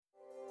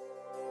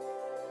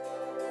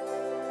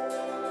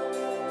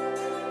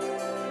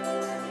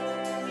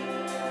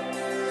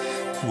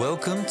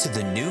Welcome to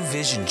the New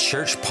Vision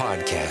Church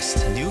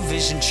podcast. New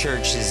Vision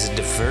Church is a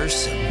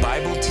diverse,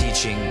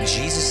 Bible-teaching,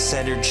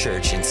 Jesus-centered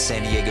church in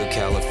San Diego,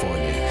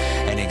 California,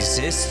 and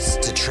exists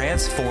to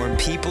transform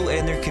people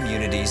and their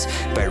communities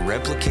by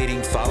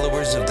replicating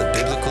followers of the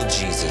biblical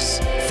Jesus.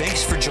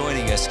 Thanks for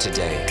joining us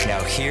today.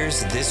 Now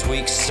here's this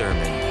week's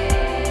sermon.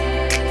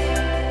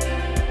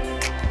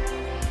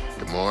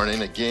 Good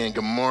morning again.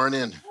 Good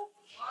morning.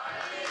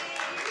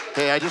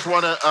 Hey, I just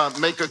want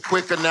to make a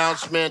quick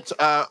announcement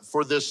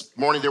for this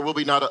morning. There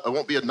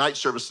won't be a night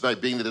service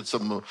tonight, being that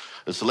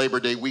it's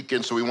Labor Day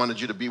weekend. So we wanted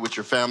you to be with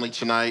your family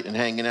tonight and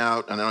hanging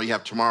out. And I know you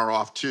have tomorrow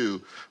off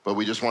too, but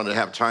we just wanted to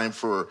have time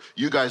for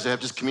you guys to have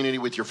just community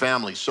with your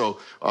family. So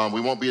we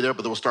won't be there,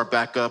 but we'll start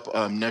back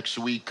up next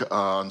week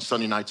on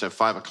Sunday nights at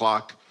 5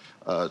 o'clock.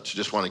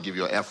 Just want to give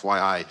you a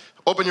FYI.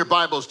 Open your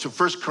Bibles to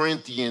 1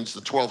 Corinthians,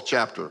 the 12th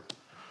chapter.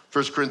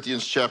 1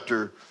 Corinthians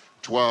chapter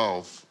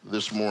 12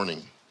 this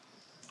morning.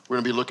 We're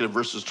going to be looking at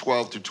verses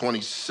 12 to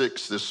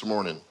 26 this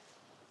morning.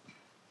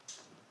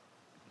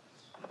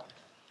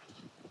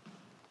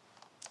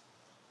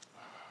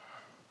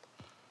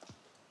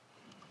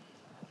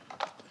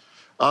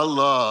 I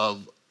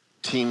love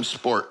team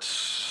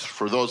sports.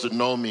 For those that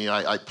know me,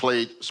 I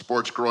played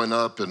sports growing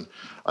up, and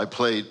I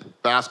played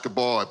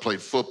basketball, I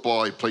played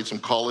football, I played some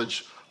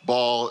college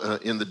ball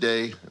in the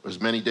day. It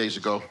was many days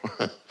ago,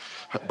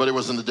 but it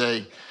was in the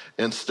day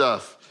and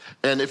stuff.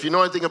 And if you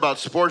know anything about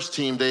sports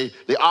team, they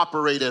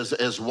operate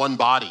as one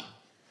body,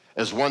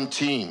 as one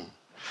team.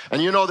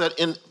 And you know that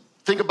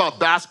think about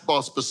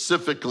basketball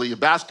specifically.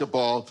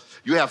 Basketball,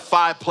 you have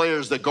 5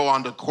 players that go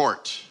on the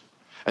court,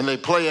 and they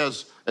play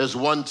as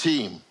one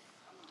team.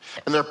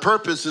 And their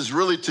purpose is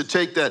really to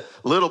take that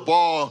little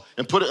ball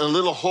and put it in a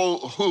little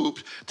hoop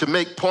to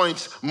make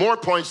points, more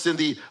points than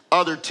the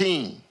other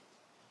team.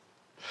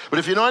 But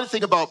if you know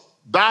anything about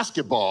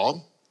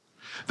basketball,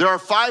 there are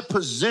 5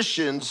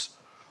 positions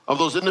of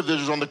those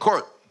individuals on the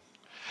court.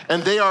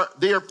 And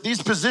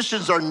these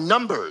positions are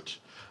numbered,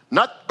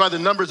 not by the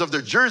numbers of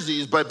their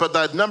jerseys, but by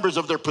the numbers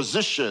of their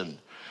position.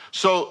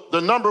 So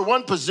the number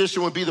 1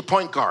 position would be the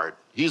point guard.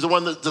 He's the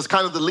one that's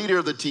kind of the leader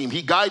of the team.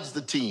 He guides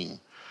the team.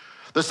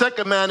 The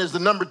second man is the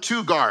number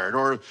 2 guard,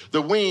 or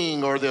the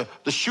wing, or the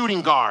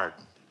shooting guard.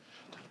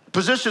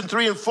 Position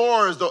 3 and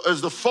 4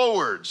 is the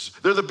forwards.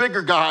 They're the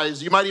bigger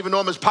guys. You might even know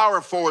them as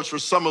power forwards for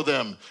some of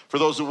them, for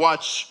those who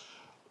watch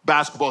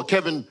basketball.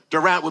 Kevin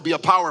Durant would be a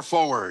power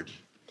forward.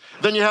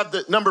 Then you have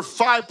the number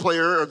 5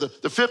 player, or the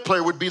 5th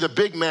player would be the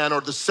big man,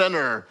 or the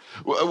center,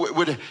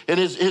 and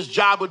his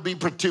job would be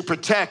to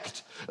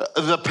protect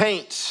the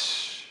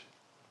paint.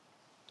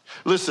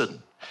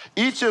 Listen,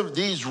 each of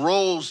these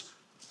roles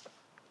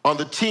on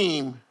the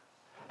team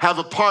have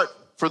a part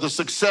for the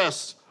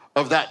success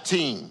of that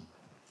team.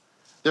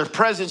 Their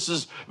presence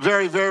is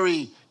very,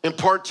 very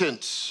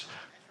important.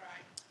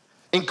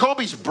 In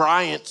Kobe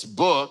Bryant's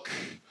book,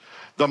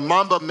 The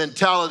Mamba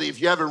Mentality, if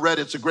you haven't read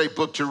it, it's a great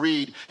book to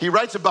read. He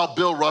writes about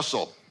Bill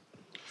Russell,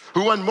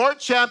 who won more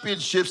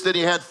championships than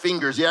he had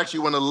fingers. He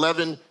actually won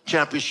 11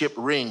 championship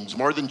rings,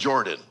 more than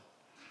Jordan,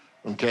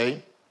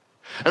 okay?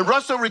 And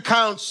Russell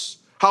recounts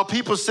how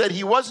people said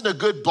he wasn't a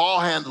good ball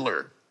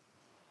handler.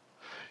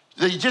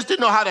 He just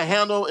didn't know how to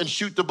handle and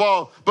shoot the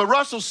ball. But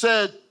Russell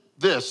said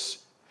this: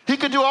 he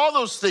could do all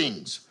those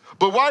things,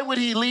 but why would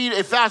he lead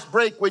a fast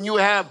break when you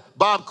have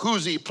Bob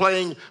Cousy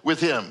playing with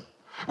him?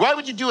 Why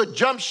would you do a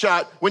jump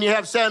shot when you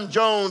have Sam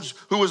Jones,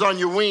 who was on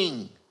your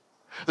wing?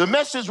 The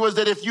message was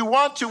that if you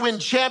want to win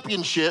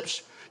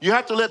championships, you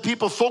have to let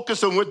people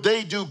focus on what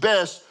they do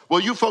best,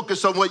 while you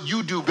focus on what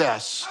you do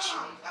best.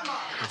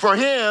 For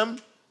him,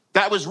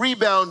 that was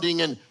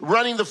rebounding and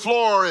running the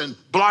floor and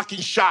blocking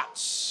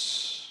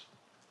shots.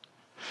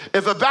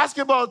 If a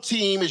basketball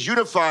team is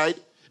unified,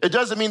 it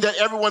doesn't mean that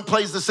everyone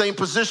plays the same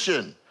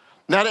position.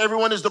 Not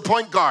everyone is the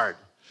point guard.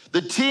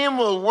 The team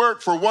will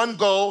work for one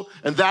goal,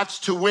 and that's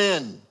to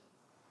win.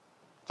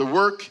 They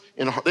work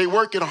in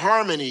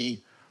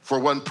harmony for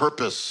one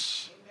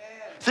purpose.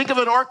 Amen. Think of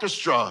an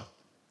orchestra.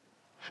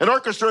 An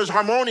orchestra is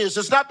harmonious.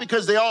 It's not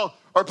because they all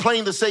are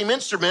playing the same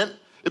instrument.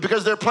 It's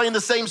because they're playing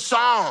the same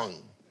song.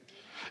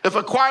 If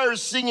a choir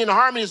is singing in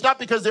harmony, it's not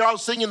because they're all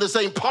singing the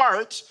same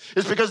part.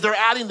 It's because they're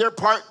adding their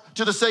part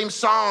to the same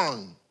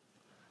song.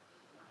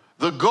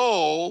 It's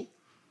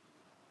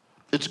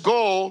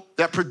goal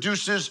that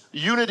produces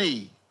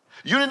unity.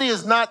 Unity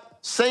is not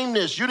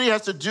sameness. Unity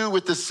has to do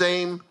with the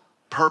same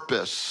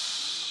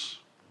purpose.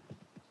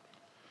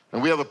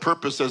 And we have a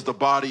purpose as the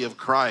body of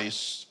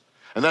Christ,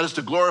 and that is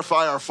to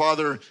glorify our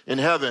Father in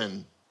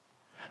heaven.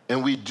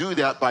 And we do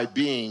that by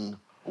being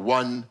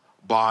one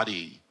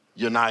body,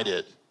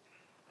 united.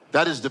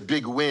 That is the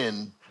big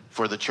win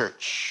for the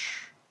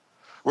church.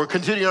 We're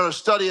continuing our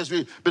study as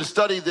we've been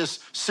studying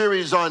this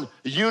series on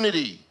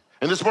unity.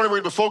 And this morning we're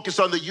going to focus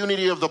on the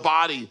unity of the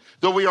body.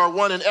 Though we are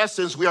one in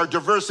essence, we are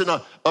diverse in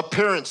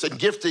appearance and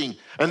gifting.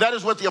 And that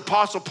is what the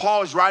Apostle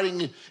Paul is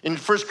writing in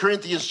 1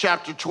 Corinthians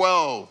chapter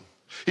 12.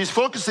 He's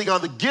focusing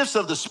on the gifts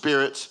of the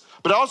Spirit,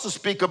 but I also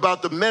speak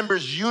about the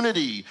members'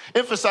 unity,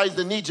 emphasize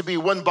the need to be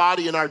one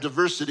body in our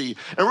diversity.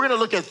 And we're going to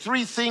look at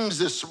three things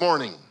this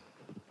morning.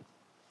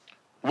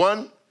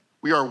 One,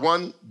 we are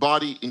one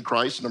body in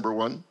Christ, number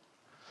one.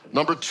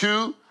 Number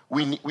two,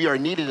 we are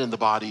needed in the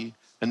body.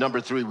 And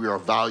number three, we are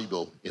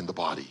valuable in the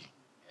body.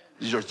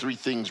 These are three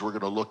things we're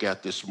going to look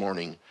at this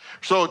morning.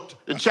 So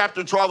in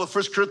chapter 12 of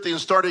 1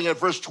 Corinthians, starting at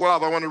verse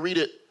 12, I want to read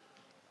it.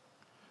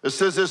 It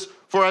says this,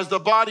 for as the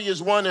body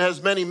is one and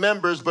has many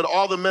members, but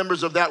all the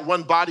members of that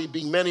one body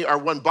being many are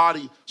one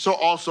body, so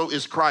also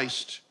is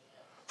Christ.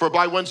 For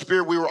by one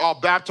Spirit we were all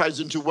baptized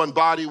into one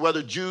body,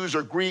 whether Jews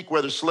or Greek,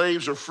 whether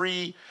slaves or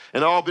free,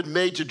 and all been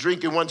made to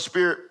drink in one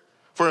Spirit.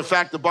 For in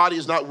fact, the body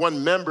is not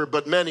one member,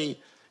 but many.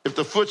 If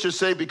the foot should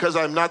say, because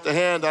I am not the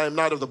hand, I am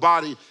not of the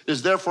body,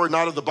 is therefore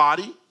not of the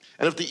body.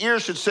 And if the ear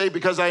should say,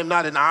 because I am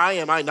not an eye,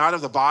 am I not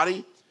of the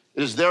body,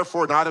 it is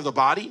therefore not of the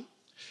body.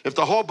 If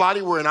the whole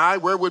body were an eye,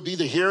 where would be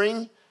the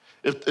hearing?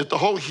 If the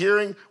whole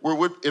hearing,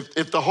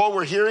 if the whole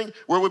were hearing,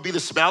 where would be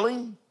the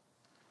smelling?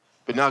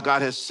 But now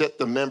God has set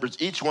the members,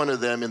 each one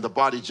of them, in the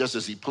body just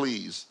as he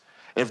pleased.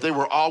 And if they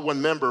were all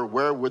one member,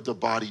 where would the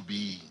body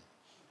be?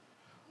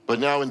 But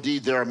now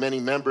indeed there are many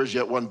members,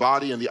 yet one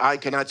body, and the eye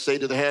cannot say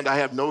to the hand, I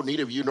have no need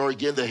of you, nor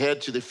again the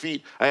head to the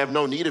feet, I have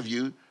no need of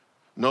you.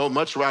 No,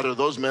 much rather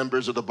those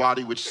members of the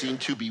body which seem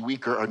to be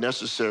weaker are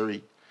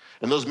necessary.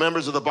 And those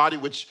members of the body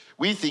which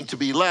we think to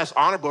be less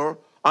honorable,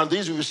 on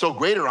these we bestow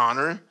greater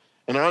honor,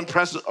 and our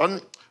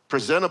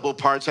unpresentable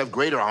parts have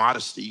greater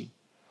modesty,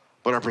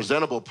 but our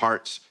presentable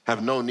parts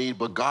have no need.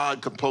 But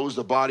God composed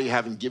the body,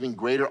 having given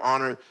greater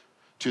honor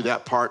to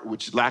that part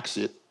which lacks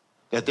it,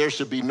 that there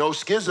should be no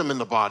schism in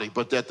the body,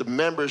 but that the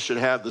members should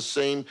have the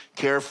same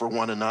care for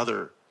one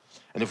another.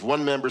 And if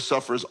one member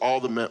suffers, all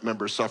the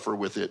members suffer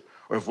with it.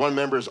 Or if one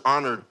member is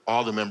honored,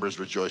 all the members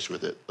rejoice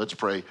with it. Let's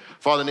pray.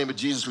 Father, in the name of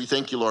Jesus, we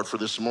thank you, Lord, for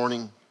this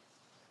morning.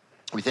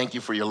 We thank you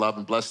for your love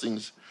and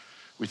blessings.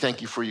 We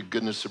thank you for your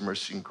goodness and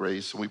mercy and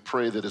grace. And we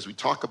pray that as we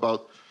talk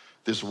about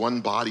this one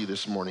body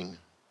this morning,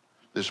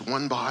 this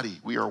one body,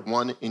 we are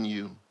one in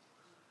you.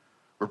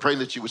 We're praying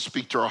that you would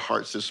speak to our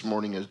hearts this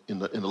morning in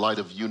the light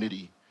of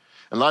unity.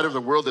 In light of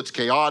the world that's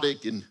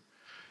chaotic and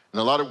in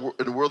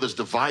the world that's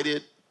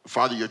divided,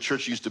 Father, your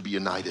church used to be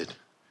united.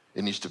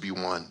 It needs to be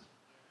one.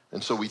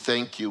 And so we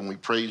thank you and we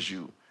praise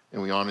you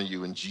and we honor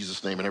you in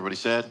Jesus' name. And everybody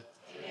said?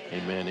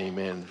 Amen,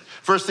 amen.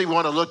 First thing we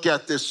want to look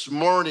at this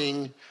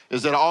morning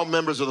is that all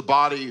members of the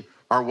body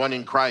are one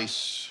in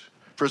Christ.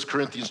 1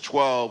 Corinthians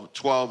 12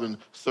 and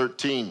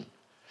 13.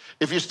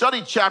 If you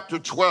study chapter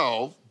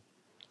 12,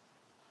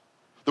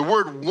 the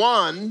word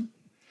one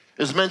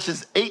is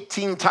mentioned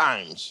 18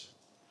 times.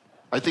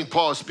 I think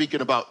Paul is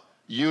speaking about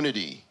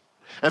unity.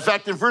 In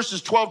fact, in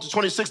verses 12 to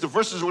 26, the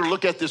verses we're going to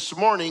look at this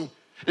morning,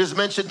 it is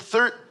mentioned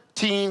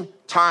 13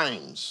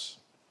 times.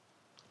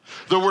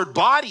 The word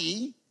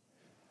body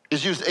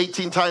is used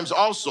 18 times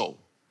also,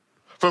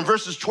 from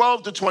verses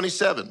 12 to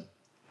 27.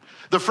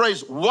 The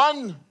phrase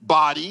one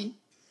body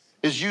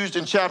is used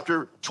in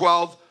chapter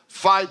 12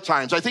 5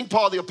 times. I think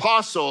Paul the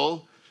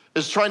Apostle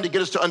is trying to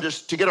get us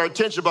to get our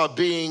attention about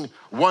being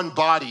one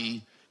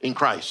body in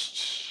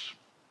Christ.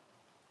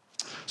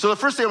 So the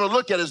first thing I'm going to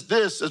look at is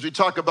this, as we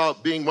talk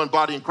about being one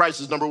body in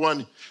Christ, is number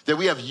one, that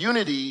we have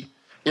unity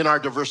in our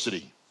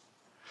diversity.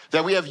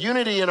 That we have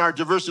unity in our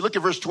diversity. Look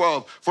at verse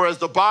 12. For as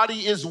the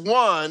body is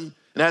one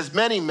and has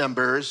many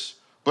members,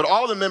 but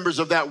all the members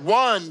of that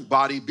one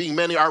body, being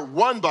many, are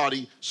one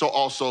body, so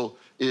also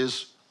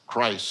is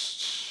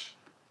Christ.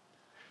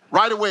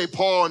 Right away,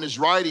 Paul in his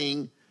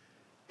writing,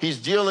 he's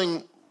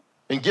dealing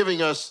and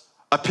giving us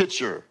a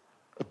picture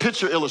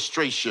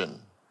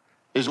illustration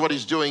is what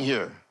he's doing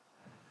here.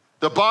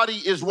 The body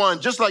is one,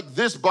 just like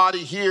this body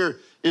here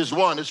is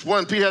one. It's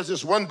one. Peter has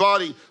this one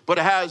body, but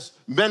it has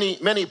many,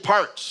 many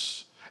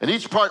parts. And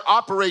each part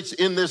operates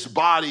in this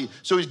body.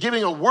 So he's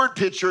giving a word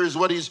picture is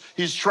what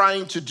he's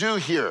trying to do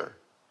here.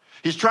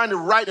 He's trying to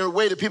write in a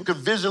way that people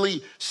can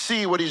visually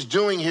see what he's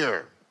doing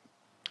here.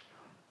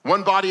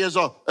 One body as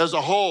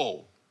a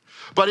whole.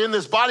 But in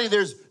this body,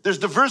 there's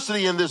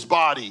diversity in this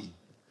body.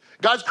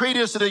 God's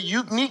created us in a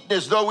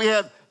uniqueness, though we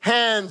have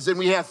hands and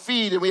we have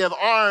feet and we have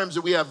arms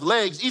and we have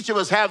legs. Each of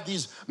us have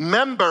these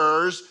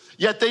members,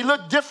 yet they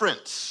look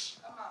different.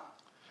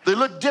 They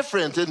look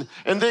different and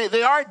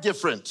they are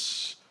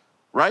different,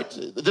 right?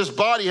 This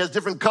body has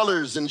different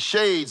colors and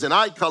shades and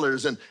eye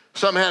colors, and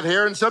some have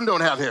hair and some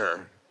don't have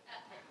hair,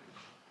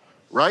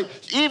 right?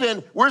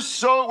 Even we're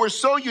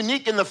so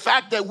unique in the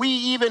fact that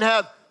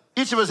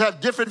each of us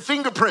have different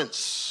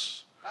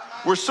fingerprints.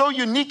 We're so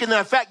unique in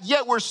that fact,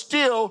 yet we're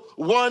still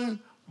one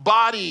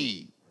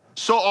body.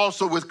 So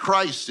also with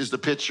Christ is the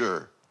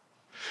picture.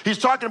 He's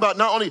talking about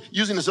not only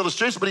using this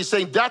illustration, but he's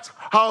saying that's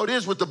how it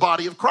is with the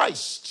body of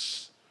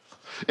Christ.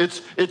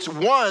 It's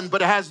one,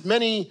 but it has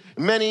many,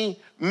 many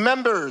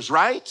members,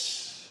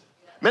 right?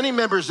 Many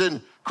members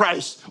in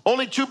Christ.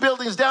 Only 2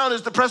 buildings down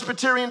is the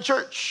Presbyterian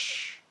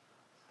Church.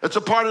 It's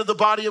a part of the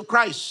body of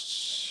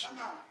Christ,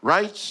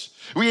 right?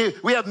 We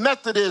have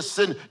Methodists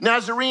and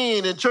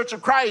Nazarene and Church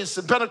of Christ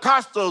and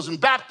Pentecostals and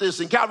Baptists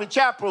and Calvary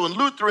Chapel and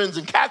Lutherans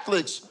and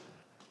Catholics.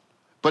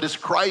 But it's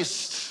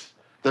Christ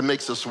that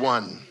makes us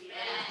one.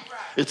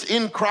 It's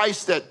in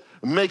Christ that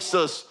makes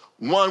us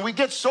one. We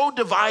get so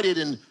divided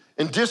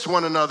and diss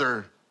one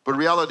another, but in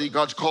reality,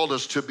 God's called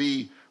us to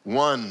be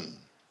one.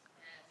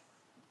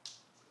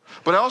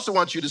 But I also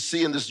want you to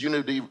see in this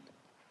unity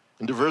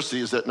and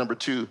diversity is that number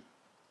 2,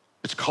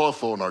 it's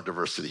colorful in our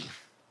diversity.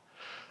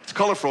 It's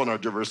colorful in our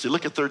diversity.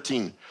 Look at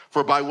 13.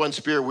 For by one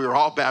Spirit we are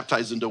all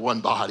baptized into one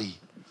body.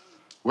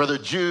 Whether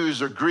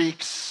Jews or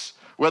Greeks,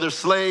 whether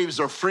slaves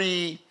or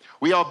free,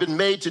 we all been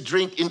made to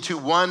drink into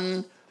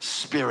one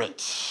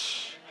Spirit,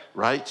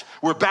 right?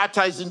 We're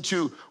baptized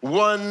into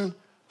one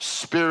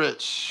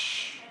Spirit.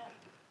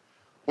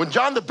 When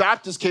John the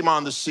Baptist came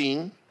on the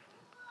scene,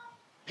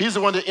 he's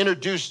the one that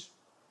introduced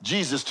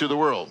Jesus to the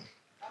world.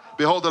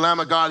 Behold the Lamb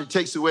of God who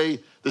takes away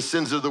the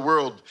sins of the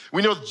world.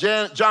 We know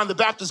John the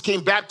Baptist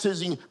came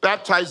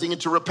baptizing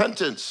into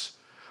repentance.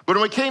 But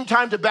when it came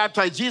time to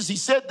baptize Jesus, he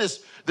said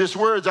this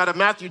words out of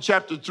Matthew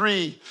chapter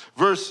 3,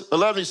 verse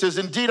 11. He says,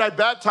 indeed, I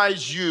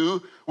baptize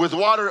you with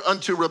water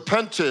unto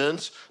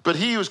repentance, but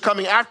he who's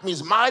coming after me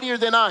is mightier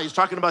than I. He's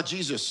talking about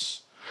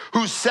Jesus.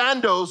 Whose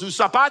sandals, whose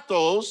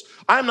zapatos,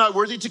 I'm not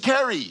worthy to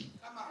carry.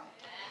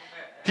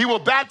 He will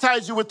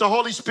baptize you with the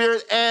Holy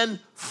Spirit and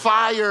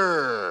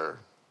fire.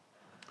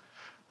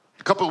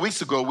 A couple of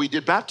weeks ago, we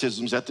did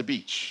baptisms at the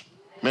beach.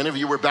 Many of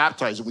you were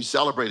baptized, and we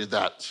celebrated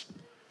that.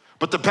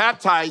 But the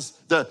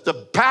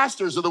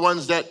pastors are the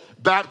ones that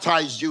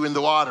baptized you in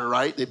the water,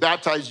 right? They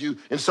baptize you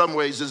in some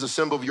ways as a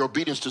symbol of your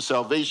obedience to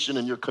salvation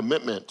and your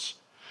commitment.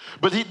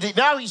 But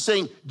now he's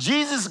saying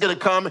Jesus is going to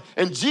come,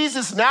 and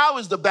Jesus now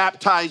is the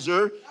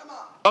baptizer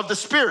of the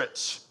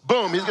Spirit.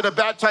 Boom, he's going to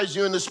baptize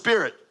you in the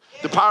Spirit.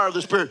 The power of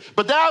the Spirit.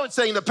 But now it's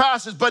saying the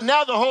passage, but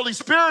now the Holy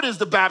Spirit is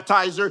the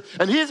baptizer,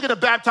 and he's going to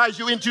baptize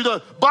you into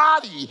the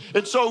body.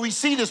 And so we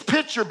see this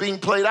picture being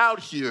played out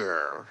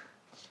here.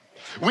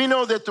 We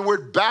know that the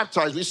word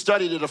baptized, we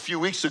studied it a few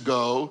weeks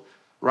ago,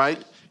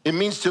 right? It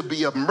means to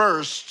be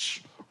immersed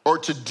or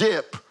to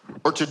dip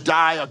or to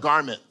dye a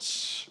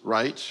garment,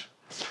 right?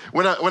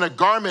 When a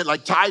garment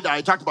like tie-dye,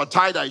 I talked about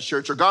tie-dye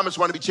shirts, or garments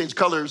want to be changed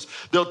colors,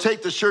 they'll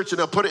take the shirts and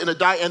they'll put it in a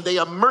dye and they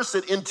immerse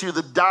it into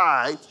the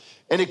dye,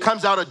 and it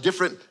comes out a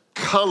different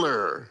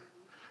color.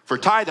 For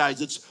tie-dyes,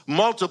 it's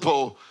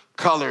multiple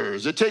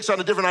colors. It takes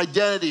on a different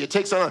identity. It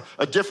takes on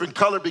a different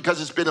color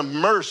because it's been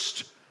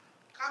immersed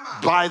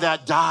by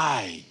that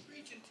dye.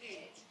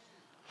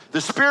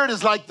 The Spirit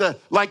is like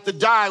the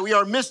dye. We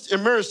are immersed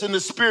in the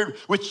Spirit,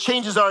 which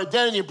changes our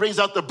identity and brings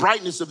out the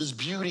brightness of His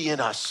beauty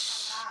in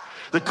us,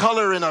 the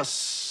color in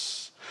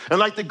us. And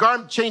like the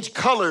garment changed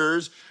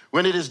colors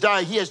when it is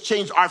dyed, He has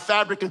changed our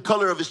fabric and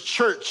color of His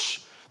church.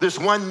 This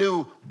one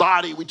new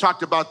body, we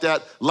talked about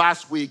that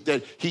last week,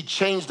 that He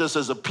changed us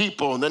as a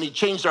people, and then He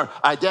changed our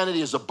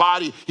identity as a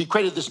body. He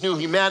created this new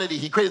humanity.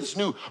 He created this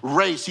new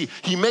race.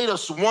 He made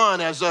us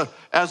one as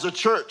a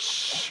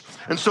church.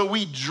 And so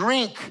we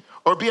drink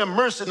or be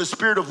immersed in the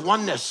spirit of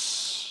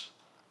oneness.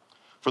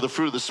 For the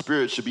fruit of the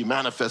Spirit should be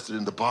manifested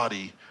in the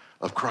body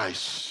of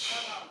Christ.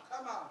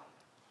 Come on.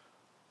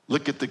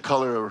 Look at the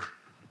color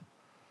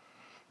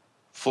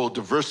full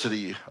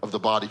diversity of the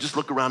body. Just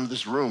look around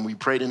this room. We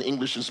prayed in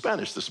English and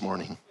Spanish this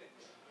morning.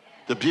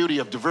 The beauty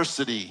of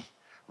diversity,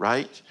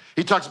 right?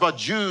 He talks about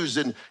Jews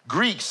and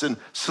Greeks and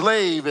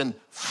slave and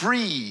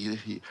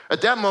free.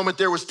 At that moment,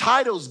 there was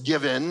titles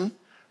given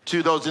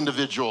to those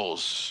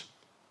individuals.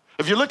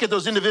 If you look at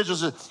those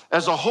individuals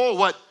as a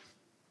whole,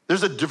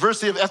 there's a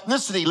diversity of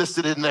ethnicity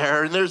listed in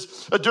there, and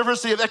there's a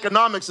diversity of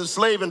economics and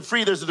slave and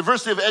free. There's a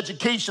diversity of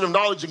education, of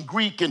knowledge in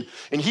Greek and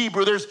in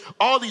Hebrew. There's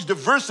all these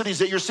diversities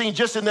that you're seeing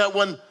just in that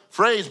one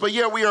phrase, but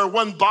yeah, we are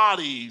one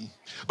body.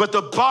 But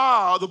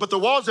the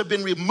walls have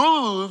been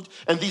removed,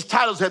 and these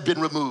titles have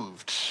been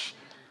removed.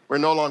 We're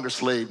no longer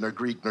slave, nor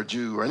Greek, nor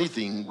Jew, or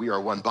anything. We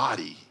are one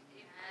body,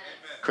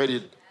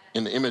 created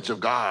in the image of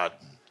God.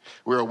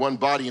 We are one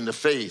body in the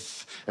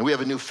faith, and we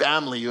have a new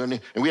family, and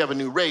we have a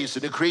new race, a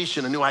new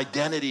creation, a new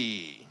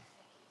identity.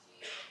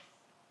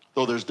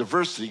 Though there's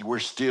diversity, we're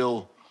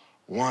still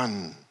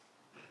one.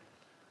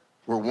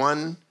 We're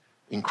one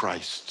in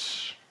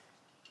Christ.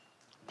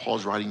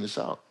 Paul's writing this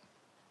out.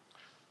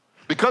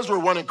 Because we're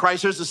one in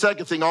Christ, here's the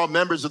second thing: all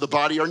members of the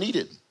body are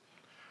needed.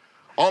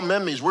 All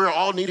members, we're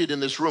all needed in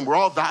this room. We're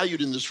all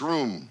valued in this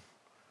room.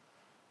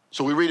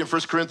 So we read in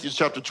 1 Corinthians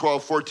chapter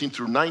 12, 14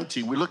 through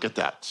 19, we look at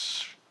that,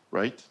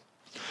 right?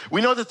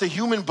 We know that the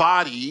human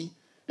body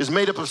is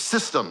made up of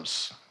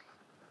systems.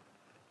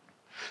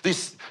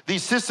 These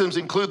systems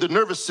include the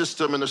nervous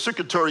system and the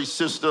circulatory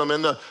system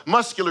and the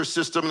muscular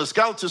system and the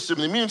skeletal system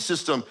and the immune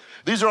system.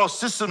 These are all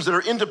systems that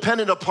are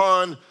independent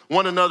upon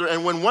one another.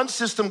 And when one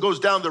system goes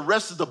down, the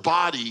rest of the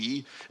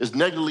body is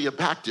negatively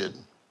impacted.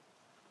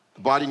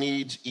 The body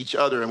needs each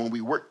other. And when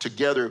we work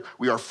together,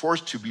 we are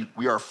forced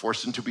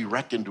to be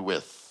reckoned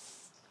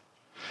with.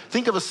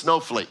 Think of a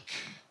snowflake.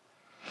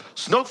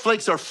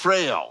 Snowflakes are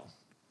frail.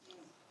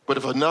 But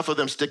if enough of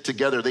them stick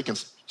together, they can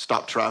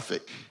stop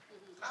traffic.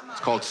 It's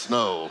called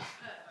snow,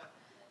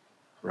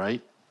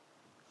 right?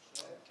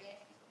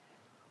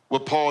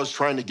 What Paul is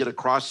trying to get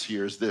across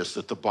here is this,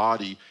 that the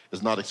body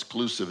is not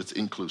exclusive, it's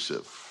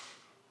inclusive.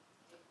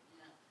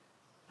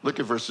 Look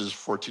at verses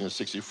 14 and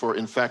 64.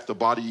 In fact, the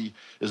body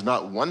is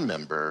not one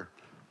member,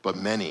 but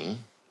many.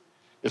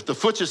 If the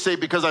foot should say,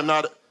 because I'm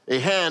not a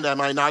hand, am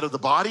I not of the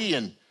body?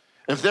 And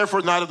if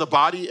therefore not of the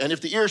body, and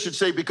if the ear should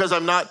say, because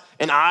I'm not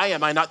an eye,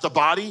 am I not the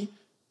body?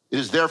 It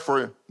is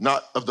therefore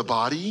not of the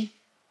body.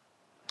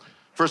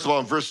 First of all,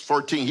 in verse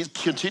 14, he's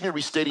continually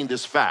restating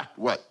this fact,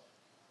 what?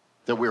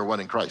 That we are one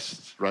in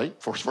Christ, right?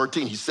 Verse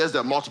 14, he says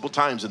that multiple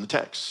times in the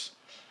text.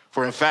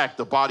 For in fact,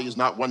 the body is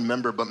not one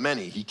member, but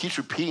many. He keeps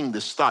repeating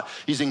this thought.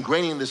 He's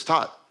ingraining this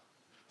thought.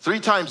 3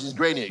 times he's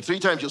ingraining it. 3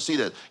 times you'll see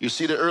that. You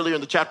see that earlier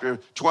in the chapter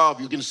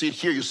 12. You're going to see it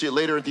here. You'll see it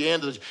later at the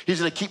end. He's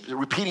going to keep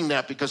repeating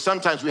that because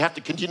sometimes we have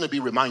to continue to be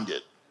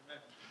reminded.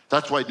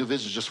 That's why New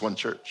Vision is just one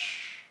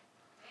church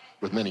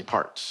with many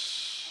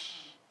parts.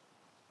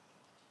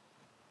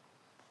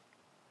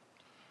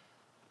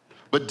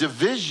 But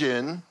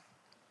division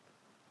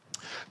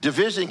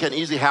can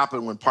easily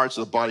happen when parts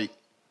of the body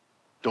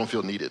don't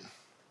feel needed.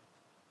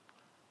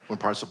 When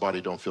parts of the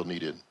body don't feel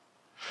needed.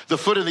 The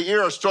foot and the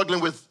ear are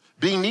struggling with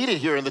being needed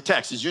here in the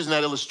text. He's using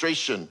that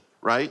illustration,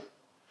 right?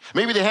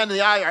 Maybe the hand and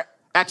the eye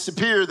act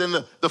superior than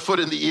the foot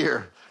and the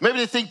ear. Maybe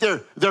they think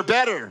they're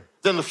better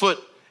than the foot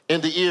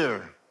and the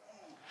ear.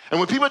 And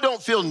when people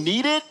don't feel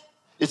needed,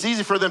 it's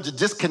easy for them to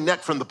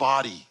disconnect from the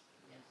body.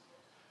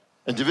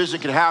 And division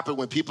can happen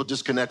when people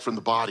disconnect from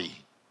the body.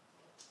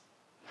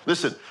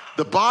 Listen,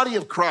 the body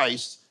of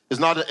Christ is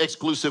not an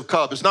exclusive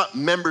club. It's not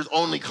members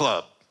only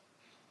club.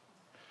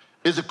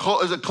 It's a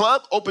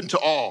club open to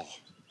all,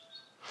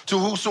 to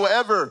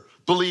whosoever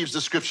believes, the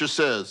scripture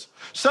says.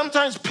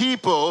 Sometimes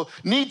people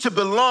need to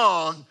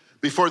belong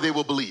before they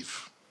will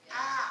believe.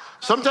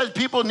 Sometimes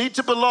people need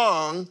to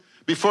belong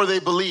before they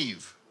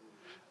believe.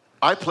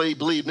 I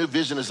believe New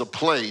Vision is a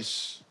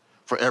place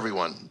for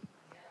everyone.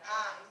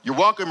 You're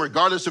welcome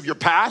regardless of your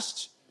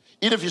past,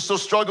 even if you still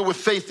struggle with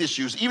faith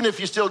issues, even if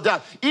you still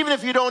doubt, even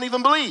if you don't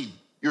even believe,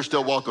 you're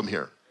still welcome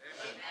here.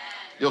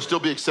 You'll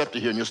still be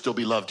accepted here and you'll still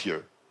be loved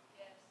here.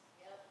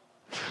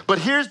 But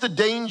here's the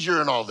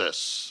danger in all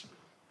this.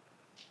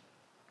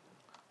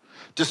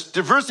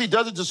 Diversity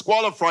doesn't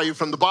disqualify you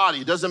from the body.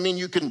 It doesn't mean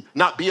you can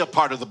not be a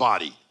part of the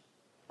body,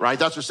 right?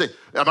 That's what I'm saying.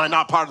 Am I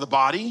not part of the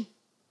body?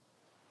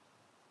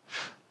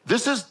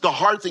 This is the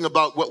hard thing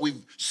about what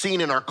we've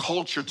seen in our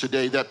culture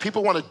today, that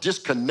people want to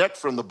disconnect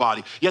from the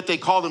body, yet they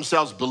call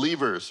themselves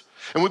believers.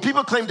 And when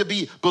people claim to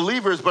be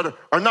believers but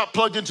are not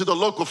plugged into the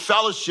local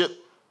fellowship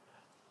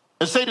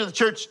and say to the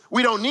church,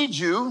 we don't need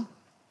you,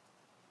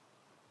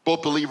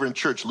 both believer and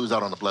church lose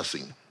out on the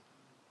blessing,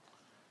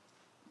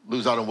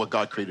 lose out on what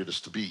God created us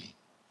to be.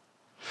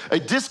 A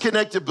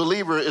disconnected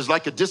believer is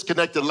like a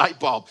disconnected light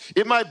bulb.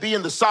 It might be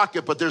in the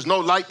socket, but there's no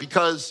light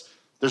because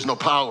there's no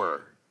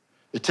power.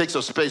 It takes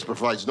up space, but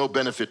provides no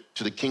benefit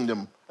to the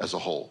kingdom as a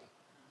whole.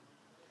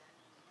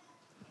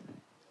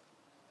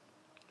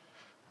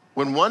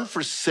 When one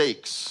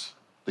forsakes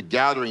the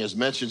gathering, as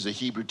mentioned in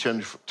Hebrews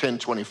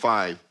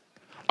 10:25,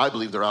 I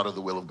believe they're out of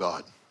the will of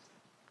God.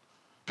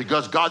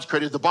 Because God's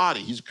created the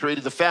body, he's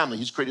created the family,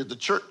 he's created the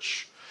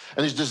church.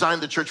 And he's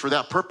designed the church for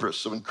that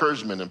purpose of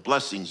encouragement and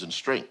blessings and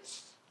strength.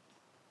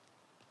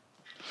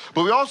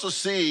 But we also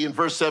see in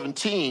verse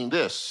 17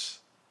 this.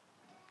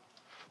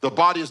 The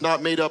body is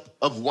not made up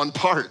of one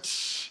part.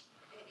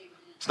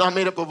 It's not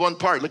made up of one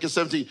part. Look at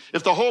 17.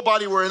 If the whole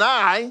body were an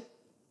eye,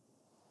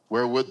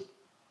 where would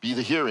be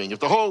the hearing? If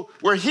the whole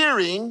were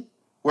hearing,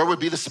 where would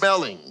be the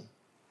smelling?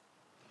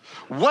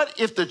 What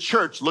if the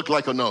church looked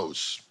like a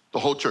nose? The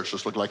whole church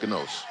just looked like a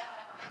nose.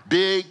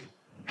 Big,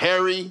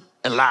 hairy,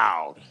 and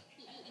loud,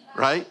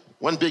 right?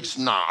 One big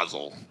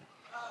snozzle,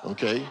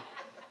 okay?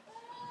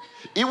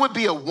 It would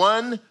be a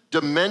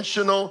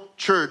one-dimensional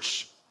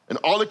church, and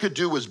all it could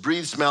do was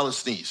breathe, smell, and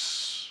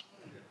sneeze.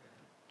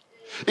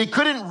 It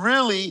couldn't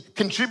really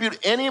contribute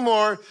any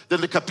more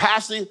than the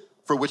capacity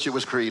for which it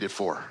was created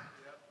for.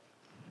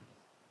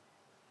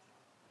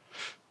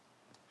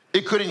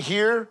 It couldn't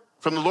hear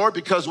from the Lord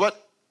because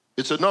what?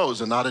 It's a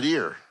nose and not an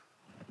ear.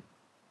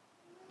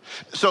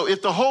 So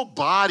if the whole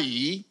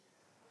body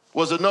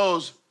was a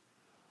nose,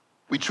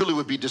 we truly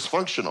would be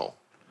dysfunctional.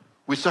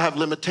 We still have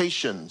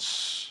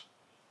limitations.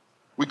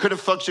 We couldn't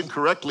function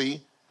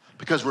correctly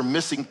because we're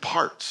missing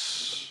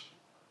parts.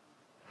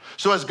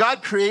 So as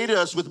God created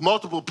us with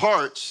multiple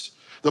parts,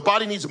 the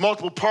body needs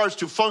multiple parts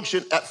to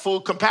function at full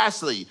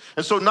capacity.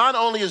 And so not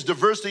only is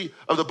diversity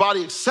of the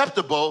body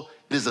acceptable,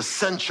 it is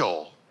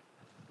essential.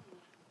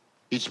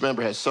 Each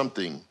member has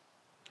something,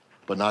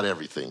 but not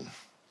everything.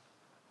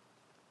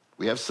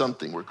 We have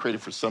something. We're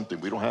created for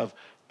something. We don't have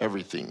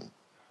everything.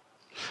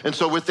 And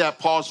so with that,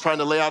 Paul's trying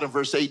to lay out in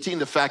verse 18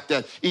 the fact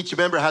that each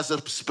member has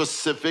a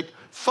specific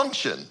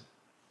function.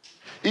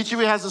 Each of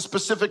you has a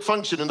specific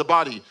function in the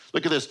body.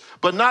 Look at this.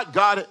 But now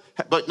God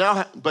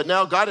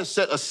has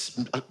set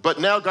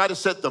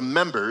the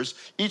members,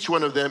 each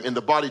one of them, in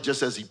the body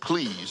just as he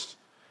pleased.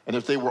 And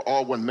if they were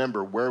all one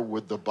member, where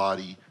would the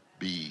body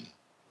be?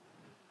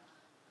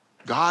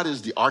 God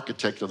is the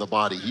architect of the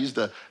body. He's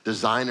the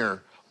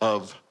designer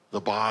of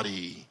the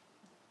body.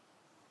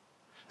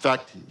 In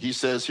fact, he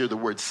says here the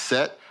word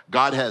set.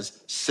 God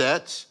has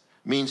set,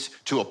 means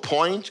to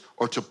appoint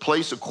or to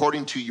place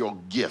according to your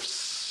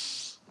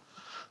gifts.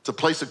 To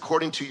place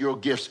according to your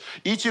gifts.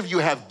 Each of you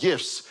have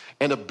gifts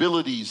and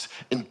abilities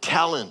and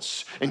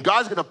talents. And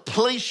God's gonna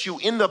place you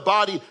in the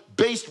body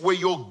based where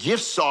your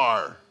gifts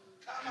are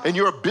and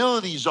your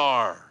abilities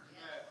are.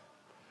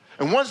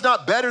 And one's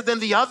not better than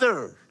the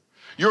other.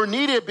 You're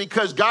needed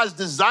because God's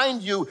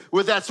designed you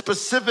with that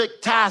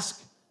specific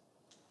task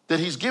that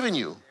he's given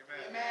you.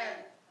 Amen.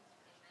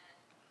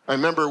 I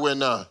remember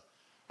when, I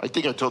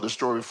think I told the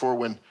story before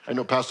when, I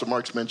know Pastor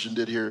Mark's mentioned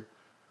it here,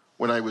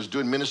 when I was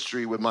doing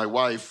ministry with my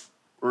wife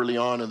early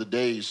on in the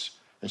days,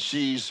 and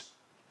she's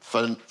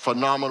a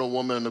phenomenal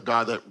woman of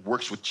God that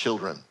works with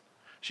children.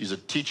 She's a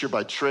teacher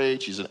by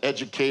trade. She's an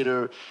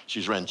educator.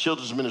 She's ran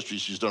children's ministry.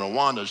 She's done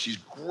Awana. She's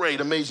great,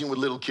 amazing with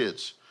little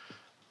kids.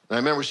 And I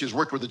remember she was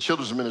working with the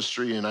children's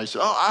ministry, and I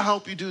said, I'll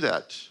help you do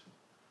that.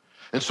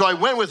 And so I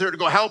went with her to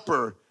go help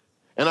her,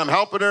 and I'm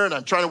helping her, and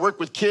I'm trying to work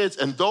with kids,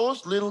 and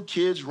those little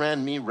kids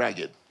ran me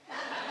ragged.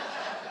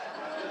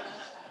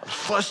 I was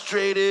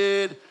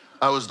frustrated.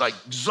 I was like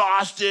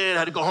exhausted. I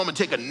had to go home and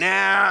take a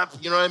nap.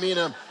 You know what I mean?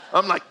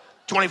 I'm like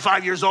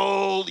 25 years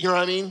old. You know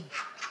what I mean?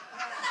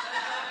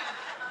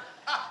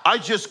 I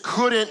just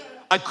couldn't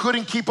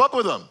keep up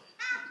with them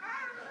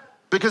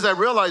because I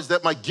realized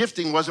that my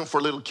gifting wasn't for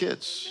little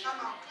kids.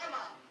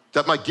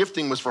 That my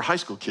gifting was for high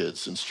school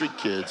kids and street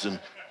kids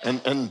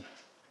and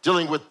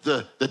dealing with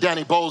the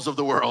Danny Bowles of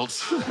the world.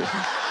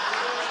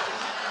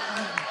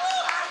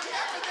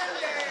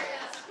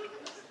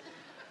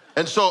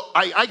 And so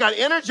I got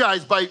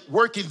energized by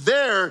working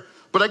there,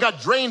 but I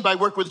got drained by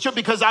working with the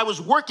children because I was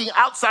working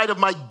outside of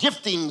my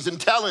giftings and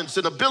talents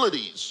and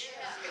abilities.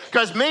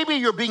 Because maybe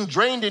you're being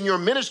drained in your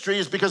ministry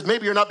is because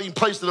maybe you're not being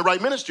placed in the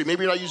right ministry.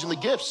 Maybe you're not using the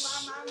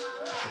gifts.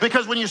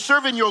 Because when you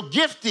serve in your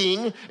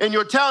gifting and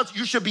your talents,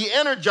 you should be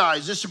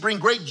energized. This should bring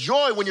great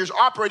joy when you're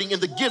operating in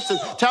the gifts and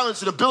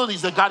talents and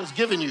abilities that God has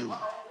given you.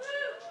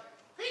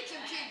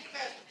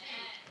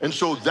 And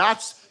so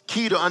that's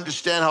key to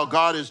understand how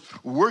God is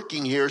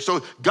working here.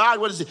 So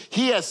God, what is it?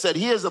 He has said,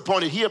 he has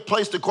appointed, he has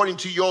placed according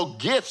to your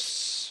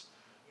gifts.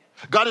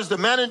 God is the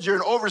manager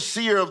and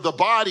overseer of the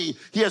body.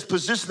 He has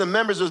positioned the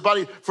members of his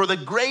body for the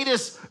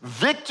greatest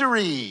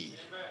victory.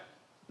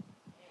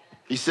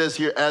 He says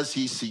here, as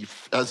he see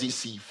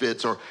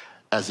fits, or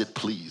as it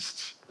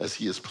pleased, as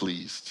he is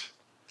pleased.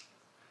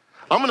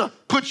 I'm gonna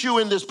put you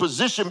in this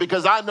position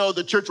because I know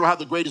the church will have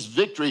the greatest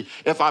victory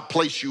if I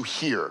place you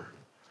here.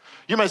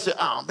 You might say,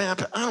 oh man,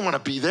 I don't wanna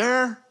be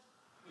there.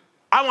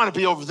 I wanna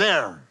be over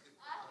there.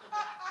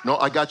 No,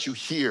 I got you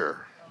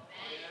here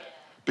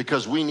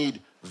because we need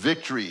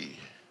victory,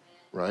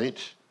 right?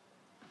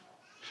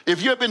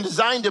 If you have been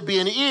designed to be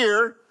an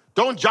ear,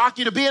 don't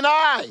jockey to be an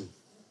eye.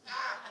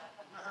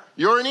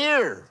 You're an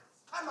ear,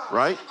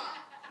 right?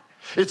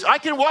 I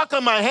can walk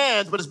on my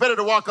hands, but it's better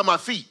to walk on my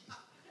feet,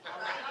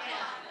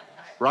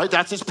 right?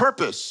 That's its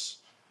purpose.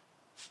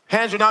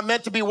 Hands are not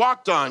meant to be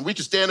walked on. We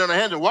can stand on our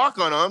hands and walk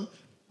on them,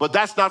 but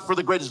that's not for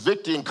the greatest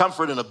victory and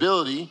comfort and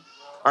ability.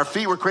 Our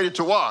feet were created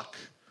to walk,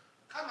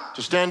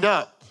 to stand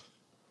up.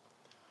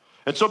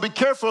 And so be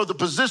careful of the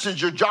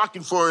positions you're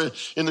jockeying for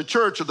in the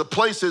church or the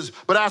places,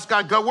 but ask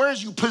God, where have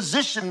you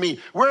positioned me?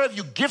 Where have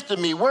you gifted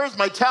me? Where's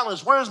my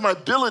talents? Where's my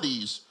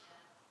abilities?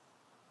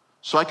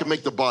 So I can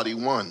make the body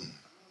one.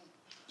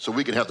 So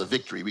we can have the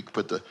victory. We can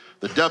put the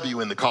W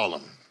in the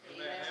column.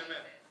 Amen.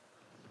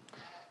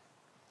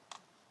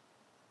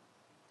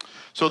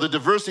 So the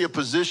diversity of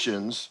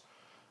positions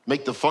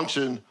make the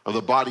function of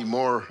the body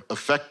more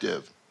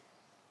effective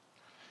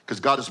because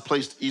God has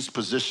placed each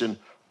position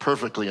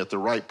perfectly at the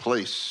right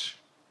place.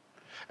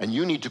 And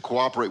you need to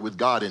cooperate with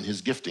God in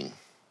his gifting.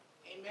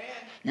 Amen.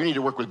 You need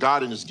to work with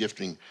God in his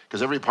gifting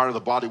because every part of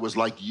the body was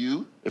like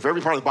you. If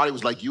every part of the body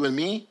was like you and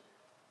me,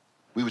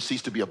 we would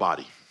cease to be a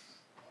body.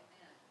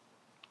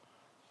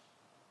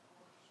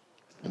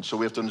 And so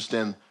we have to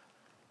understand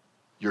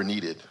you're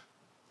needed.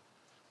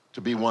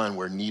 To be one,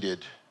 we're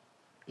needed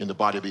in the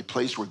body, to be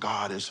placed where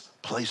God has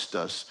placed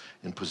us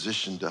and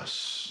positioned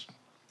us.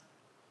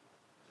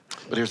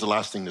 But here's the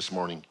last thing this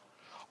morning.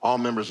 All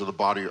members of the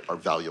body are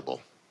valuable.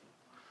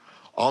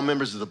 All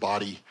members of the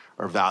body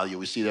are valuable.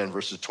 We see that in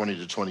verses 20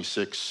 to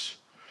 26.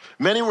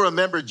 Many will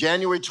remember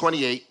January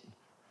 28,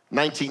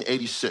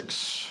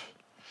 1986.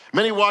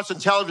 Many watched on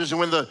television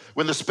when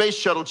the Space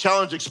Shuttle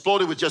Challenger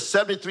exploded with just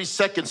 73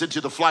 seconds into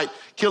the flight,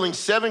 killing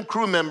 7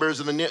 crew members,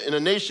 and the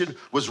nation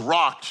was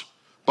rocked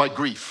by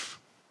grief.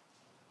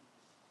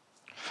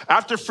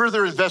 After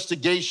further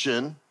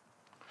investigation,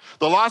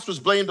 the loss was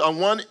blamed on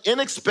one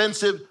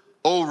inexpensive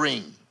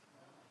O-ring.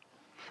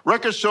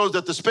 Record shows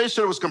that the space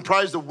shuttle was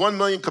comprised of 1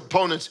 million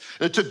components,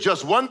 and it took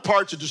just one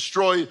part to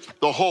destroy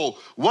the whole.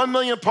 1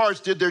 million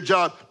parts did their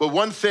job, but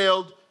one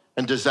failed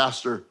and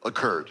disaster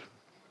occurred.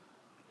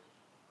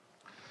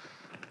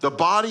 The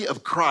body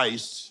of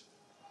Christ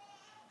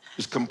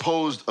is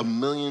composed of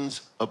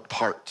millions of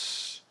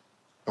parts.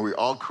 And we're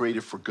all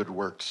created for good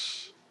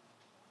works.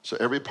 So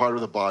every part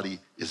of the body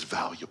is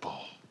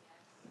valuable.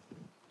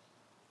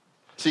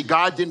 See,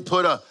 God didn't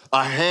put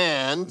a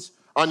hand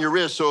on your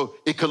wrist so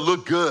it could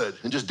look good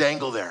and just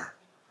dangle there,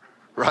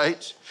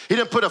 right? He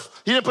didn't put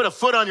a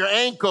foot on your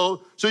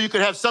ankle so you could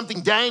have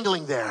something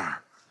dangling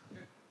there.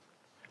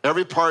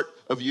 Every part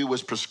of you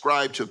was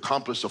prescribed to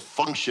accomplish a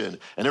function,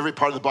 and every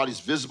part of the body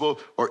is visible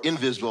or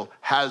invisible,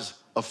 has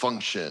a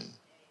function.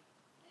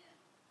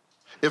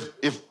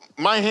 If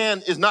my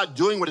hand is not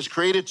doing what it's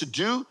created to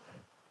do,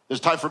 it's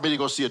time for me to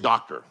go see a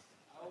doctor.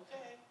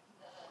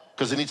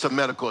 Because it needs some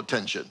medical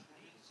attention.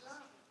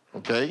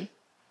 Okay?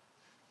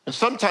 And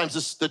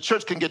sometimes the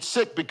church can get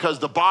sick because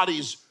the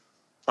bodies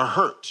are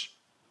hurt.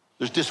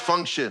 There's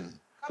dysfunction.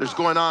 There's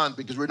going on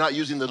because we're not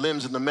using the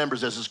limbs and the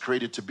members as it's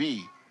created to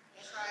be.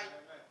 That's right.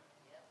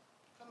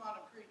 Come on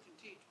and preach and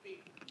teach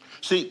people.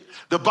 See,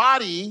 the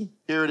body,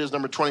 here it is,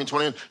 number 20 and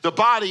 21. The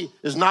body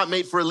is not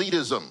made for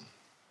elitism.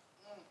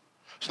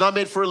 It's not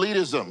made for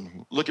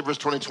elitism. Look at verse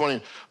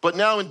 20. But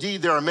now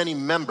indeed there are many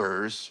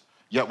members,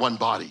 yet one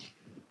body.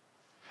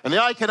 And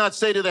the eye cannot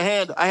say to the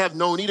hand, I have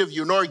no need of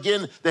you, nor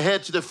again the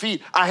head to the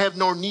feet, I have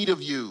no need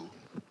of you.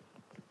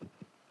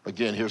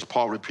 Again, here's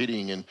Paul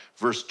repeating in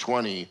verse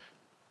 20,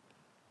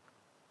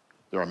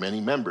 there are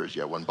many members,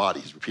 yet one body.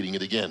 He's repeating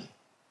it again,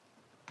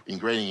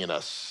 ingraining in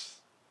us.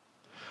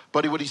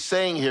 But what he's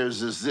saying here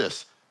is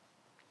this.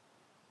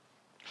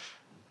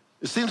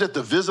 It seems that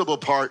the visible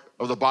part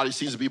of the body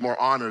seems to be more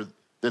honored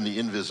than the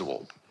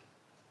invisible.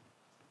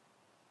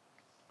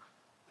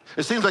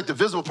 It seems like the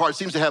visible part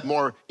seems to have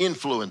more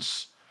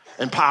influence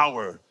and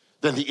power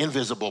than the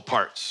invisible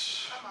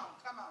parts.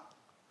 Come on.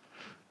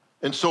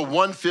 And so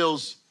one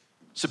feels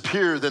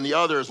superior than the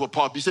other is what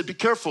Paul, he said, be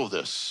careful of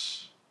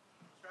this.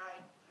 That's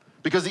right.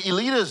 Because the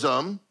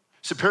elitism,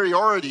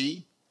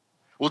 superiority,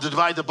 will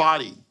divide the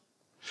body.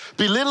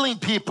 Belittling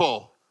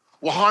people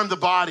will harm the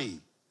body.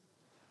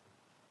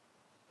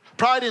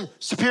 Pride and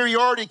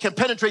superiority can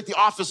penetrate the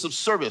office of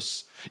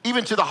service,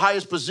 even to the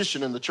highest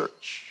position in the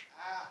church.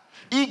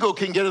 Ego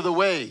can get in the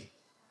way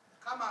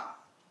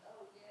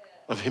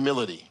of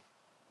humility,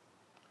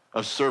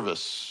 of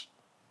service.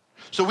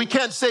 So we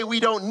can't say we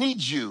don't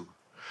need you.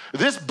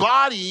 This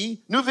body,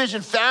 New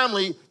Vision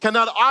family,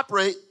 cannot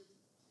operate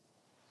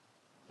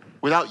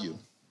without you.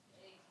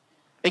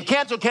 And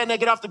Canto can't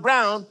get off the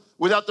ground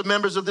without the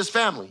members of this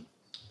family.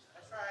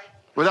 That's right.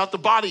 Without the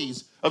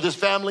bodies of this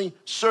family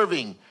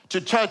serving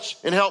to touch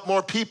and help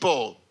more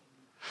people.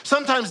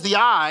 Sometimes the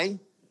eye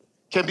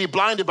can be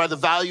blinded by the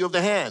value of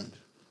the hand.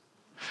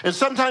 And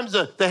sometimes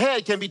the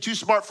head can be too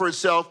smart for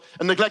itself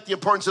and neglect the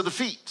importance of the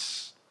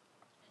feet.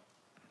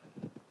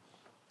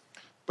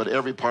 But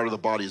every part of the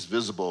body is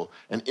visible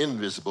and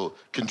invisible,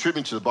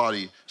 contributing to the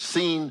body,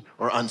 seen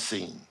or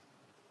unseen.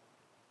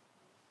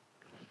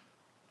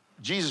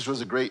 Jesus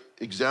was a great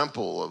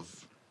example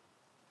of,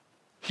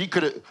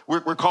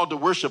 we're called to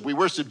worship. We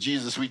worship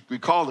Jesus. We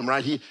call him,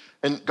 right?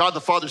 And God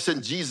the Father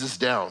sent Jesus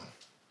down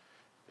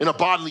in a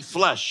bodily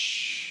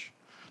flesh.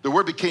 The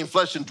Word became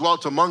flesh and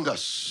dwelt among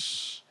us.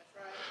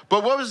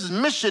 But what was his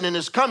mission in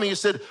his coming? He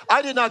said,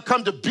 I did not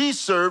come to be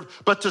served,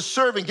 but to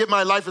serve and give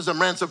my life as a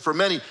ransom for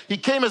many. He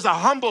came as a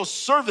humble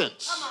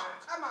servant.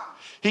 Come on.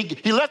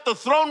 He left the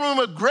throne room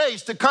of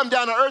grace to come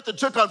down to earth and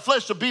took on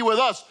flesh to be with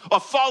us,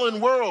 a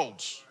fallen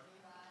world,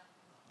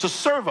 to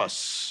serve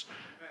us.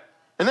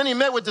 And then he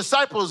met with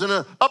disciples in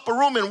an upper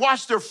room and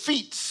washed their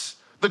feet.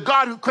 The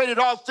God who created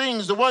all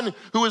things, the one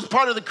who was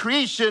part of the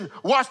creation,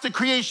 washed the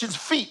creation's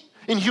feet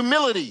in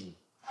humility.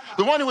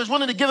 The one who was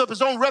willing to give up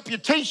his own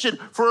reputation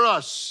for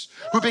us,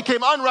 who became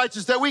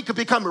unrighteous that we could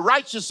become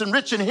righteous and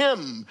rich in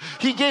him.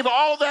 He gave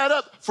all that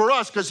up for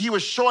us because he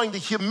was showing the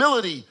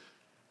humility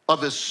of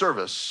his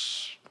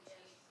service,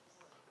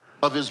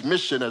 of his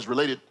mission as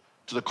related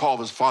to the call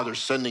of his Father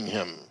sending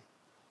him.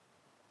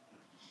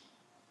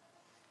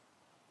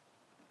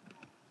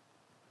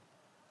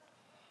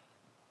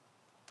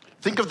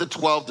 Think of the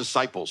 12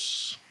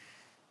 disciples.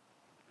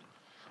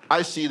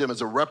 I see them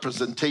as a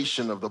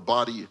representation of the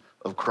body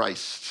of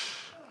Christ.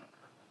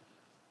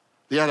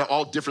 They had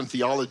all different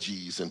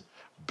theologies and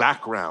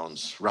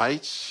backgrounds,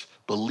 right?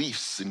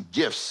 Beliefs and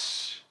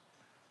gifts.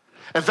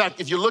 In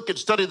fact, if you look at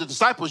study of the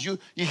disciples, you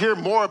hear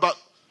more about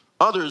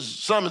others,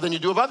 some than you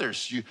do of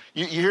others. You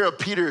hear of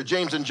Peter,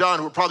 James, and John,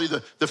 who are probably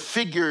the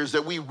figures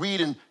that we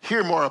read and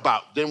hear more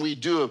about than we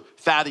do of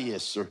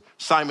Thaddeus or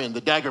Simon,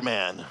 the dagger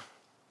man.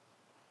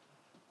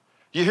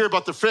 You hear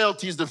about the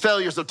frailties, the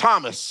failures of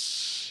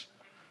Thomas,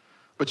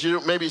 but you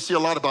don't maybe see a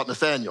lot about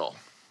Nathaniel.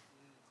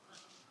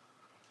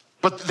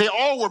 But they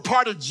all were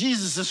part of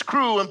Jesus'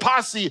 crew and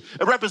posse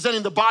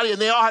representing the body, and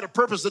they all had a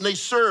purpose, and they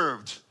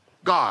served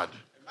God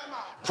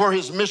for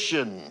his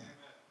mission.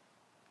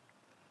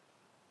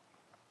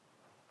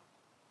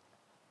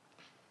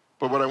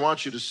 But what I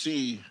want you to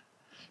see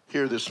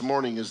here this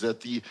morning is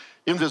that the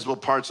invisible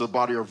parts of the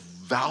body are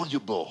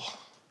valuable.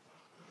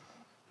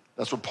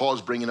 That's what Paul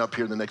is bringing up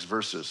here in the next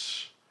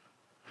verses.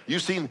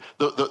 You've seen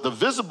the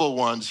visible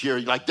ones here,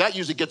 like that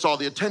usually gets all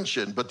the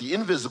attention, but the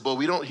invisible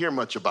we don't hear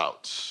much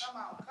about.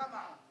 Come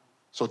on.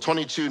 So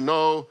 22,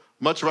 no,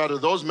 much rather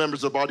those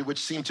members of the body which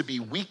seem to be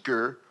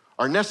weaker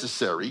are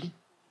necessary,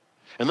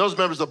 and those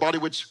members of the body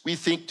which we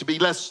think to be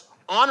less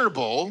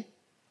honorable,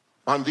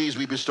 on these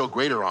we bestow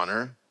greater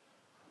honor.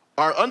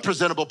 Our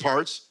unpresentable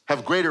parts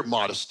have greater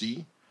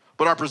modesty,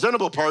 but our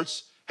presentable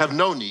parts have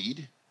no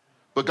need.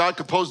 But God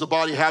composed the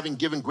body, having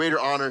given greater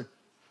honor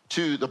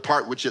to the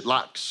part which it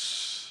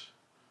lacks.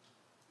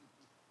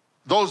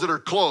 Those that are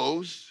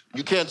closed,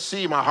 you can't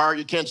see my heart,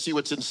 you can't see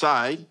what's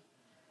inside,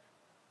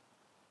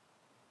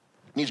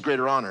 needs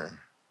greater honor.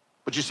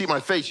 But you see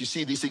my face, you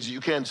see these things that you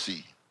can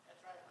see.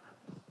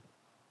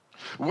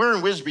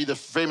 Warren Wisby, the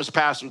famous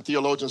pastor and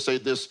theologian,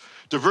 said this: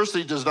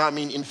 diversity does not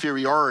mean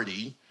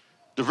inferiority.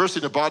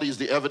 Diversity in the body is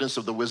the evidence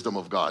of the wisdom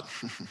of God.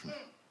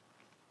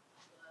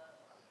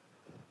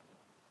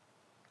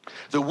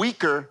 The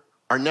weaker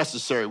are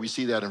necessary. We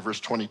see that in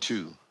verse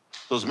 22.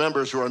 Those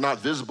members who are not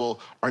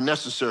visible are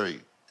necessary.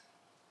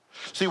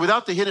 See,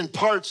 without the hidden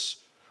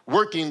parts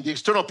working, the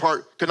external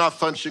part cannot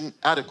function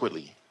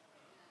adequately,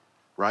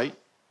 right?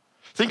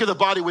 Think of the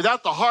body.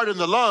 Without the heart and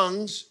the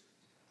lungs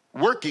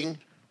working,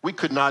 we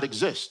could not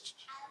exist.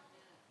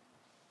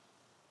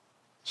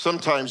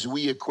 Sometimes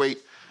we equate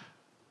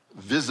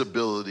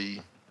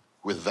visibility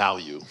with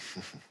value.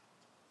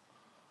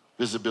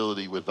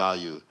 Visibility with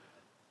value.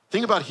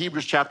 Think about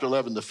Hebrews chapter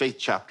 11, the faith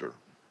chapter.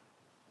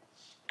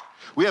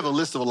 We have a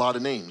list of a lot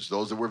of names,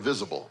 those that were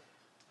visible.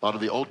 A lot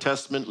of the Old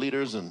Testament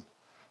leaders and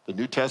the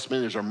New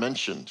Testament leaders are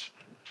mentioned.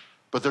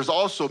 But there's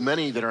also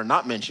many that are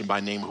not mentioned by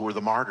name who were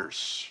the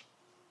martyrs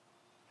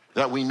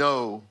that we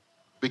know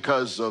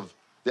because of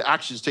the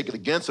actions taken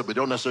against them, but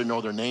don't necessarily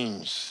know their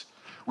names.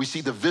 We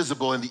see the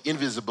visible and the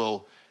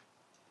invisible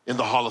in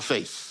the hall of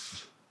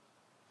faith.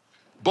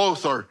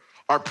 Both are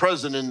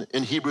present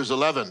in Hebrews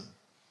 11.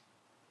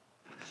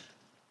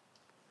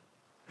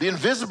 The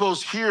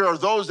invisibles here are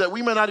those that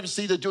we may not even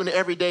see that doing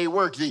everyday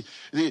work.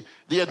 The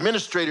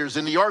administrators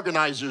and the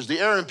organizers, the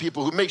errand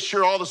people who make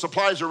sure all the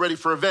supplies are ready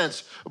for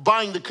events,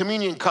 buying the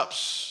communion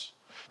cups,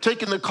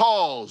 taking the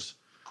calls,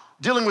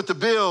 dealing with the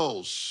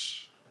bills.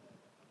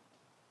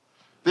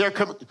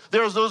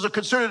 Those are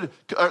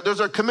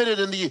committed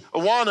in the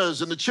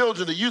Awanas and the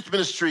children, the youth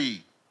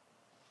ministry.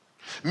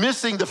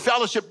 Missing the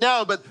fellowship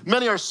now, but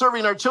many are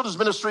serving our children's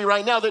ministry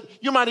right now that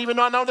you might even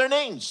not know their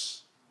names.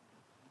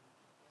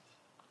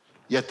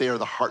 Yet they are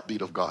the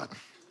heartbeat of God.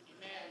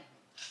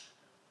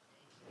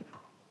 Amen.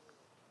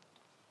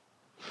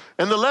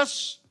 And the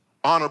less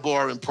honorable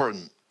are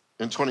important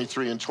in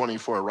 23 and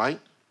 24,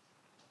 right?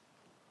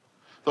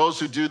 Those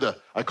who do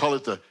I call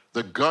it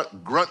the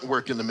grunt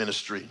work in the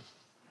ministry,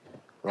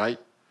 right?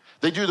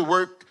 They do the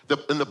work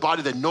in the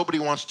body that nobody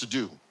wants to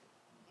do,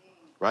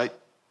 right?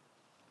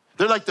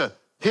 They're like the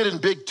hidden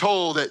big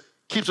toe that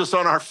keeps us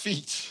on our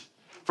feet.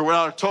 For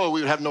without a toe,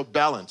 we would have no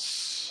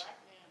balance.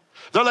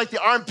 They're like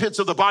the armpits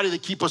of the body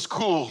that keep us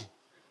cool.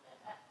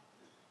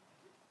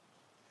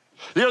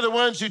 They are the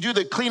ones who do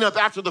the cleanup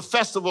after the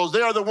festivals.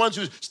 They are the ones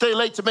who stay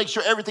late to make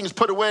sure everything is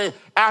put away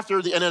after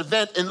an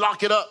event and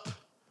lock it up.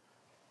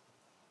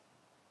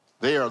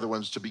 They are the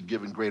ones to be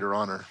given greater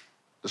honor,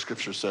 the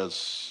scripture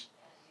says.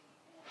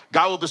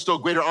 God will bestow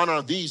greater honor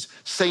on these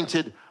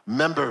sainted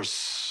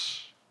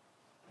members.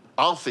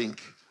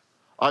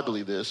 I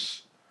believe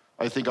this,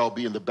 I think I'll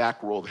be in the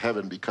back row of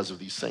heaven because of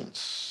these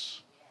saints.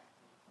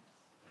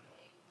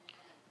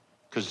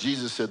 Because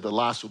Jesus said the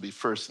last will be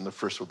first and the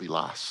first will be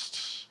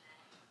last.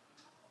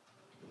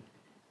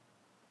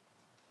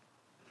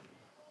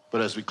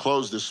 But as we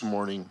close this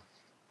morning,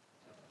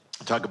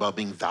 talk about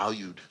being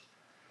valued.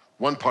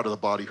 One part of the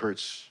body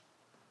hurts,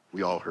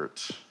 we all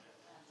hurt.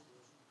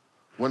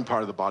 One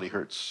part of the body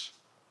hurts,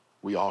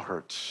 we all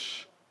hurt.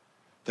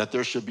 That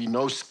there should be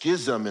no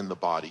schism in the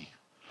body,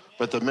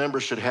 but the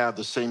members should have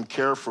the same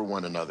care for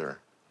one another.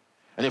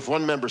 And if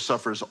one member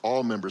suffers,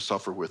 all members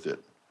suffer with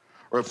it.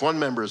 Or if one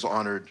member is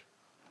honored,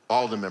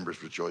 all the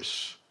members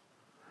rejoice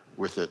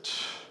with it.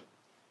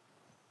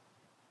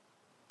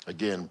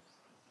 Again,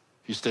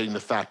 he's stating the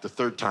fact the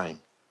third time,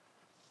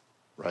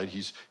 right?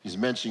 He's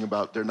mentioning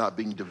about there not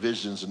being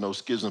divisions and no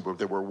schisms, but if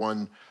there were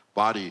one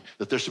body,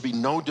 that there should be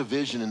no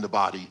division in the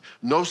body,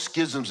 no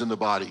schisms in the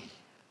body.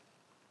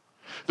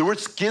 The word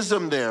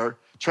schism there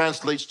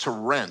translates to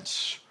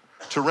rent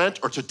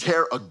or to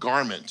tear a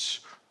garment.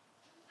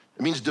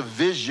 It means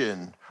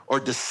division or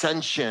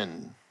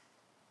dissension.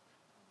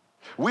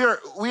 We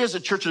as a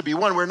church are to be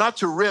one. We're not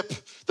to rip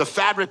the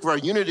fabric of our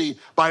unity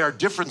by our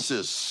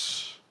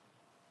differences.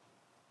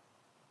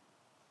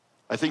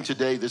 I think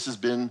today this has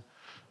been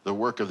the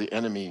work of the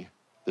enemy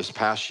this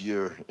past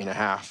year and a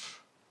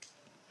half.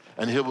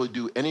 And he will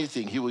do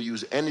anything, he will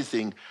use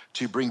anything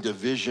to bring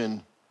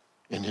division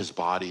in his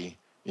body,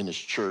 in his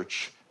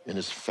church, in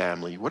his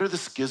family. What are the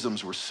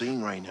schisms we're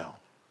seeing right now?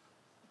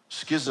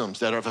 Schisms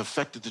that have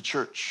affected the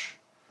church.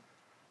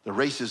 The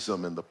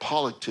racism and the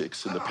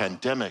politics and the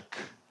pandemic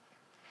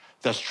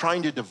that's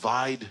trying to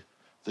divide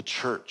the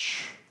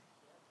church.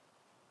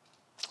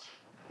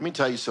 Let me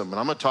tell you something.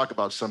 I'm going to talk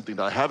about something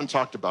that I haven't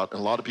talked about,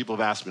 and a lot of people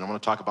have asked me. I'm going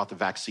to talk about the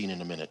vaccine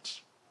in a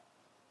minute.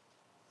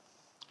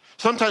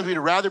 Sometimes we'd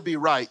rather be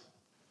right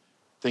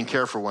than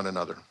care for one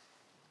another.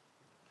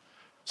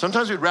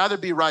 Sometimes we'd rather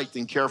be right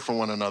than care for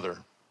one another.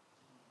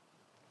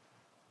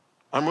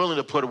 I'm willing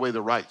to put away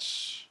the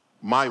rights,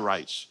 my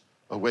rights,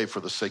 away for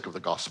the sake of the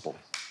gospel.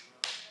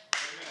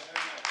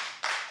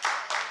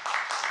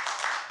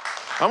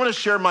 I want to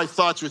share my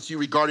thoughts with you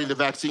regarding the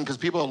vaccine because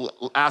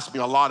people ask me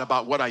a lot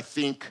about what I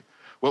think,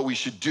 what we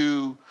should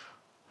do,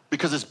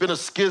 because it's been a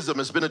schism,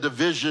 it's been a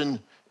division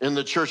in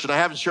the church, and I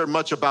haven't shared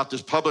much about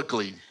this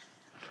publicly.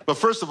 But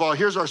first of all,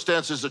 here's our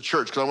stance as a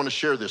church, because I want to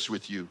share this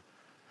with you.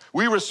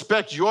 We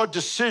respect your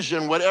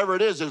decision, whatever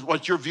it is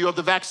what your view of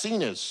the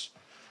vaccine is.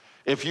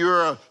 If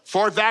you're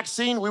for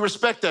vaccine, we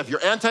respect that. If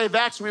you're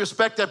anti-vax, we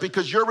respect that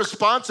because you're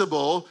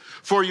responsible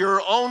for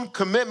your own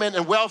commitment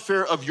and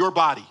welfare of your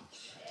body.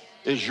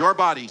 It's your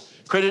body,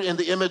 created in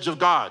the image of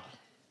God.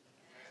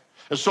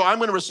 And so I'm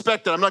going to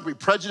respect that. I'm not going to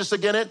be prejudiced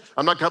against it.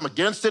 I'm not going to come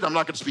against it. I'm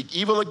not going to speak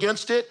evil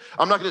against it.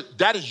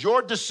 That is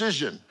your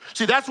decision.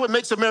 See, that's what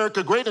makes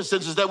America great in a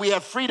sense, is that we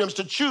have freedoms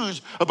to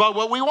choose about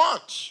what we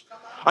want.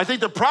 I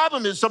think the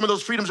problem is some of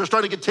those freedoms are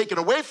starting to get taken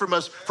away from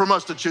us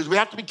to choose. We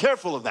have to be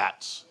careful of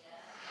that.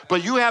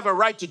 But you have a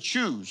right to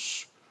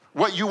choose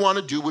what you want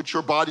to do with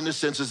your body in the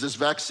sense of this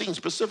vaccine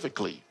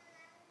specifically.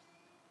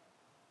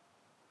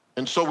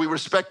 And so we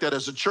respect that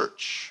as a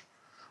church.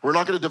 We're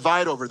not going to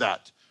divide over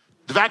that.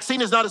 The vaccine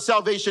is not a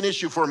salvation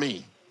issue for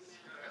me.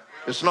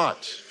 It's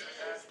not.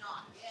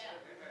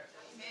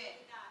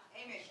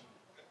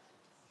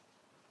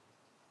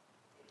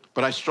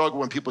 But I struggle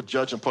when people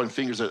judge and point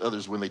fingers at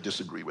others when they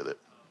disagree with it,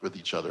 with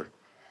each other.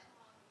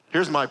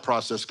 Here's my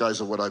process,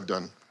 guys, of what I've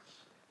done.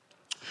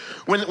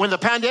 When the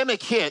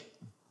pandemic hit,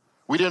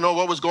 we didn't know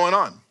what was going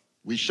on.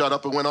 We shut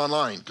up and went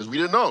online because we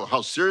didn't know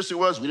how serious it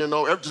was. We didn't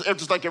know,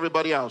 just like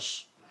everybody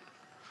else.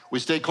 We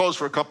stayed closed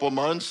for a couple of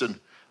months, and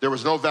there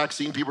was no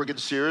vaccine. People were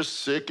getting serious,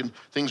 sick, and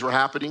things were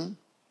happening.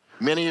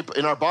 Many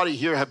in our body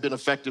here have been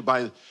affected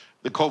by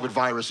the COVID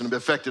virus and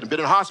have been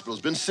in hospitals,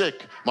 been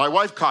sick. My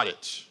wife caught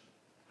it.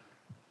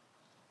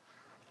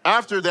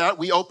 After that,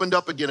 we opened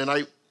up again,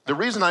 and the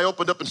reason I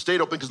opened up and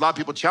stayed open, because a lot of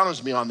people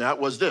challenged me on that,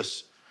 was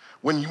this.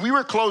 When we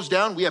were closed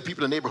down, we had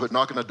people in the neighborhood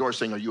knocking on the door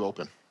saying, "Are you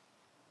open?"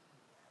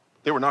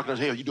 They were knocking on,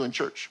 "Hey, are you doing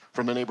church?"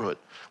 from the neighborhood.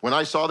 When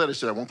I saw that, I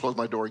said, I won't close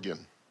my door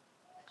again.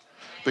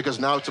 Because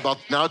now it's about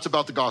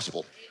the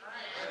gospel.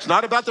 It's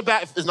not about the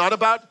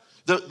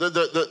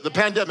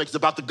pandemic, it's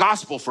about the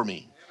gospel for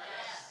me.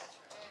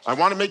 I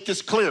want to make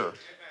this clear.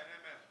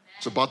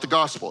 It's about the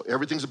gospel.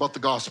 Everything's about the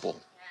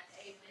gospel.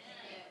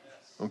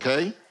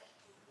 Okay?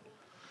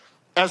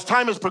 As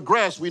time has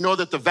progressed, we know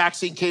that the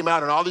vaccine came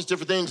out and all these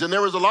different things, and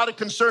there was a lot of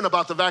concern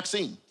about the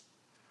vaccine.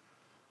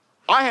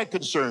 I had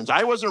concerns.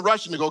 I wasn't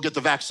rushing to go get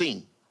the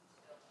vaccine.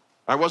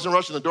 I wasn't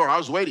rushing the door. I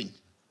was waiting.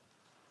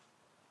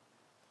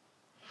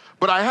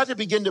 But I had to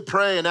begin to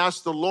pray and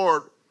ask the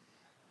Lord,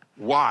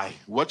 why?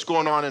 What's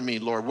going on in me,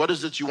 Lord? What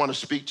is it you want to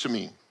speak to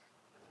me?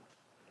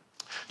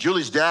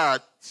 Julie's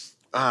dad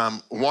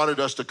wanted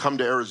us to come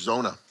to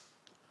Arizona.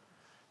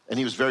 And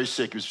he was very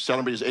sick. He was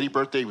celebrating his 80th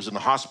birthday. He was in the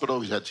hospital.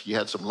 He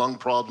had some lung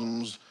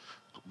problems,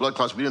 blood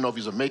clots. We didn't know if he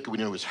was a maker. We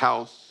didn't know his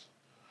health.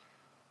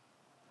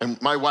 And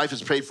my wife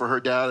has prayed for her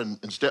dad and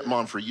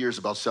stepmom for years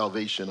about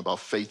salvation, about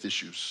faith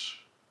issues.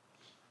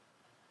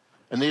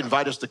 And they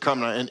invite us to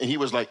come, and he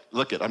was like,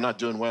 "Look I'm not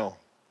doing well.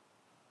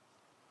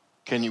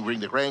 Can you bring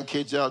the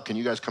grandkids out? Can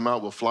you guys come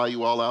out? We'll fly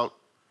you all out.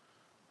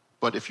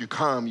 But if you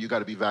come, you got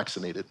to be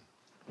vaccinated."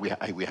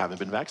 We haven't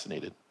been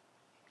vaccinated.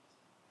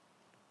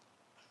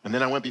 And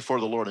then I went before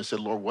the Lord and said,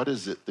 "Lord, what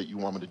is it that you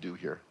want me to do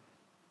here?"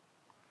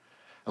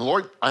 And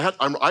Lord,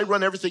 I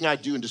run everything I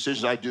do and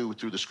decisions I do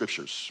through the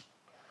scriptures.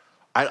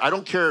 I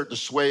don't care the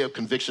sway of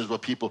convictions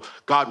of people.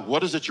 God,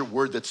 what is it your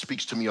word that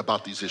speaks to me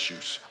about these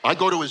issues? I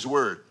go to his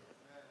word.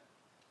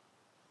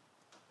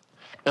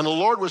 And the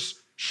Lord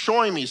was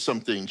showing me some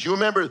things. You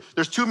remember,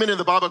 there's two men in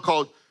the Bible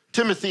called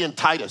Timothy and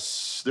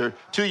Titus. They're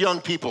two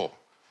young people.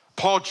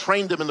 Paul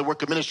trained them in the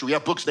work of ministry. We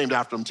have books named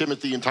after them,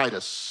 Timothy and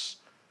Titus.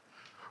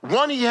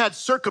 One he had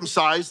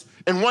circumcised,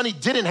 and one he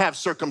didn't have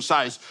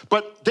circumcised.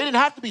 But they didn't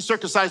have to be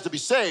circumcised to be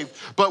saved.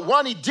 But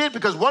one he did,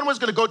 because one was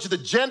going to go to the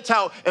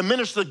Gentile and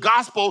minister the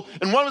gospel,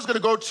 and one was going to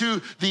go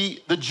to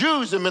the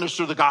Jews and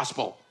minister the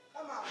gospel.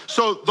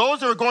 So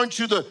those that were going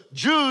to the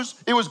Jews,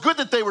 it was good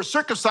that they were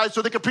circumcised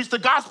so they could preach the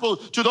gospel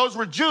to those who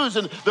were Jews.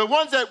 And the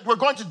ones that were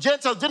going to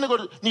Gentiles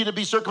didn't need to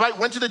be circumcised,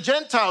 went to the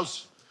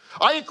Gentiles.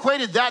 I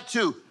equated that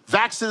to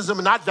vaccinism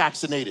and not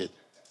vaccinated.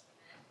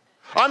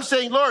 I'm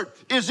saying, Lord,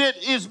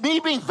 is me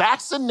being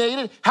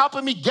vaccinated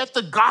helping me get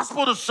the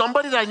gospel to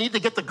somebody that I need to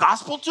get the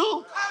gospel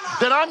to?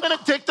 Then I'm going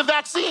to take the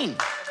vaccine.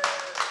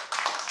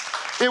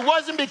 It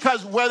wasn't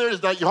because whether it's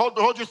that, you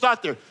hold your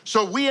thought there.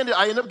 So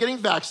I ended up getting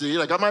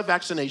vaccinated. I got my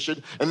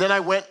vaccination, and then I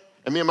went,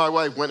 and me and my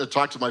wife went and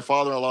talked to my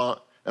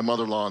father-in-law and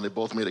mother-in-law, and they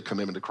both made a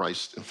commitment to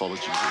Christ and followed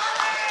Jesus.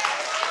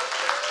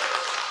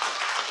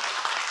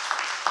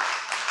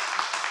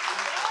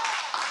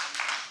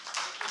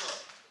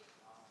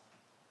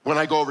 When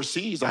I go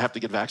overseas, I have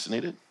to get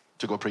vaccinated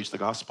to go preach the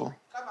gospel.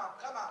 Come on.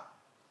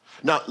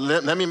 Now,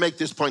 let me make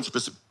this point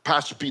specific.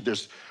 Pastor Pete,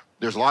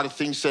 There's a lot of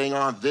things saying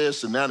on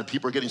this and that, and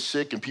people are getting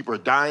sick, and people are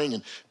dying,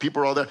 and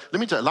people are all there. Let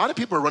me tell you, a lot of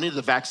people are running to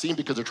the vaccine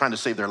because they're trying to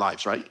save their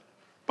lives, right?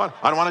 But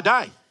I don't want to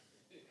die.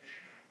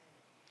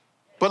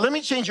 But let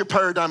me change your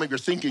paradigm of your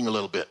thinking a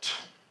little bit.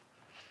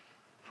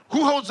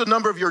 Who holds the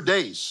number of your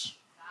days?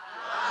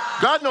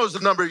 God knows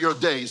the number of your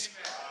days.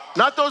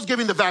 Not those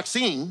giving the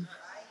vaccine.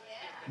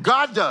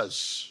 God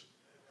does.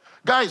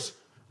 Guys,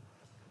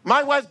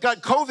 my wife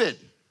got COVID.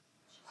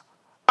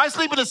 I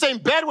sleep in the same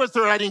bed with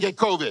her and I didn't get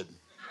COVID.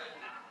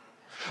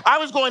 I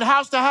was going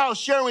house to house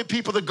sharing with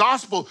people the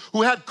gospel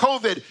who had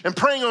COVID and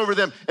praying over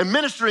them and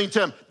ministering to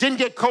them, didn't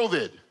get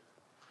COVID.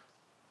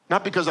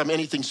 Not because I'm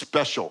anything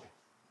special.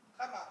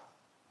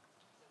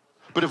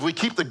 But if we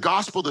keep the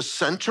gospel the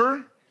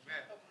center,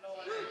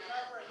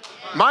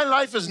 my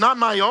life is not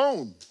my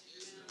own.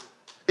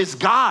 It's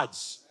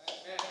God's.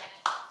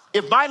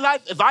 If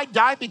I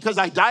die because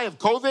I die of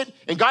COVID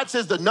and God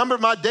says the number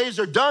of my days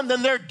are done,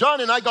 then they're done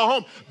and I go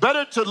home.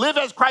 Better to live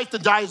as Christ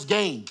than die as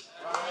gain.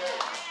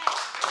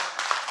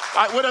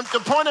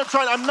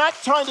 I'm not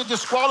trying to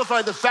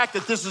disqualify the fact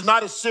that this is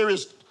not a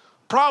serious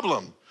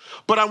problem.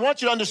 But I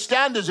want you to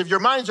understand this. If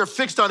your minds are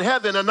fixed on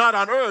heaven and not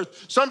on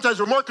earth, sometimes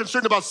we're more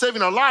concerned about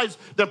saving our lives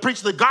than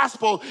preaching the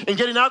gospel and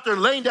getting out there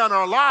and laying down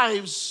our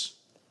lives,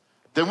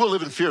 then we'll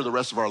live in fear the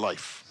rest of our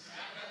life.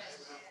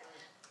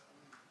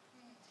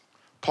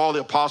 Paul the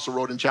apostle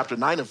wrote in chapter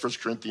 9 of 1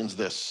 Corinthians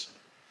this,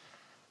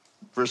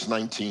 verse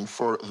 19,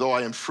 "For though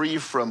I am free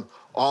from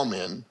all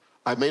men,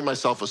 I made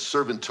myself a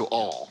servant to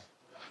all,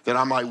 that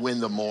I might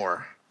win the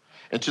more.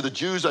 And to the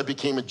Jews I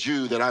became a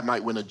Jew, that I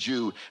might win a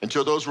Jew. And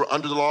to those who are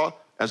under the law,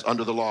 as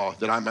under the law,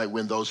 that I might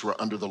win those who are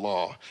under the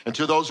law. And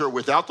to those who are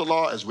without the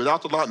law, as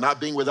without the law,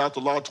 not being without the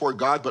law toward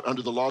God, but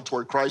under the law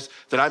toward Christ,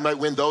 that I might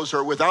win those who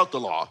are without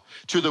the law.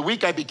 To the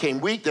weak I became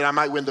weak, that I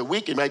might win the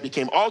weak, and I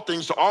became all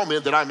things to all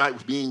men, that I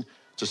might mean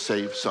to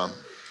save some."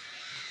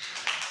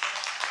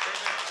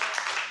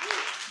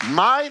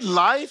 My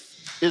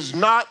life is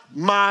not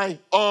my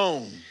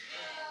own.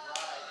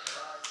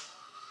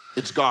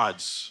 It's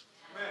God's.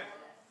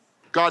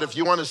 God, if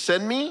you want to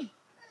send me,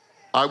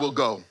 I will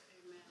go.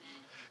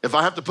 If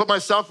I have to put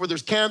myself where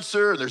there's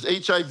cancer, or there's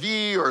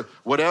HIV, or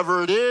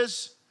whatever it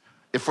is,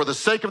 if for the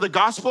sake of the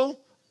gospel,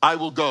 I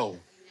will go.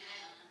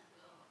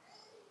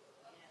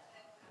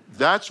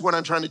 That's what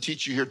I'm trying to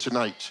teach you here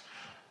tonight.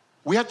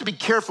 We have to be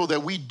careful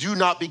that we do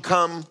not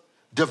become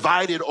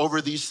divided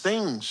over these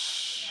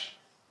things.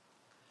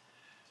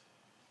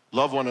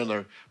 Love one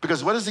another.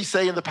 Because what does he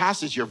say in the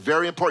passage here?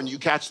 Very important. You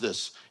catch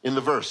this in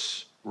the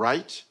verse,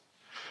 right?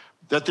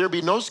 That there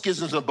be no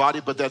schisms in the body,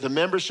 but that the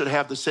members should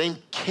have the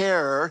same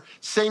care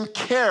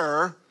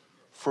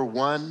for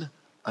one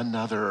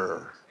another.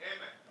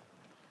 Amen.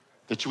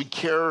 That we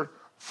care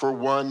for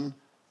one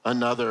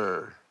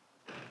another.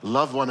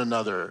 Love one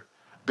another.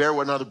 Bear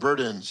one another's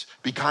burdens.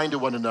 Be kind to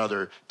one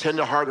another.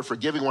 Tender-hearted,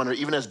 forgiving one another.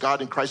 Even as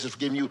God in Christ has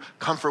forgiven you,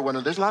 comfort one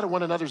another. There's a lot of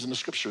one another's in the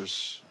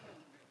scriptures.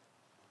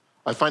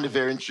 I find it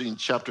very interesting.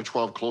 Chapter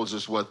 12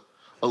 closes with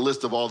a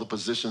list of all the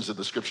positions in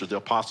the scriptures. The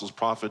apostles,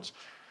 prophets,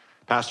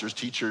 pastors,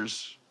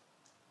 teachers.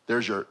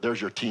 There's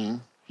your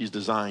team he's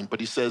designed. But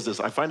he says this.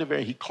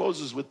 He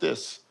closes with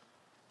this.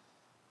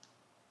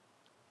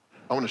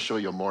 I want to show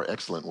you a more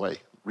excellent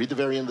way. Read the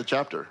very end of the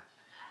chapter. Amen.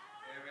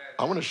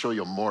 I want to show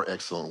you a more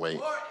excellent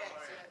way.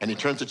 And he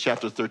turns to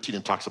chapter 13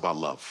 and talks about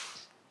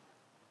love.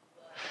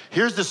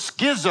 Here's the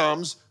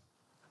schisms,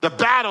 the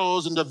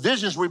battles and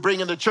divisions we bring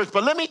in the church.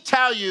 But let me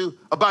tell you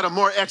about a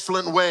more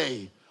excellent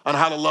way on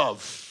how to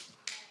love.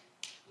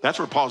 That's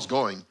where Paul's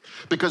going,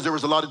 because there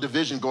was a lot of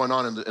division going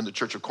on in the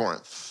church of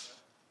Corinth.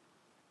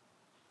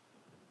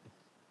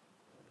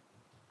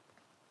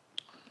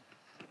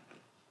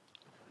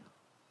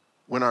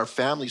 When our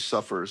family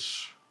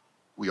suffers,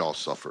 we all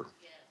suffer.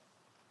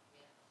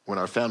 When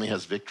our family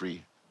has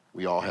victory,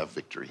 we all have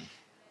victory.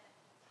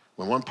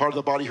 When one part of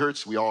the body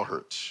hurts, we all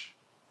hurt,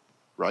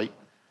 right?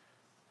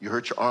 You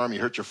hurt your arm, you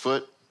hurt your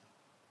foot,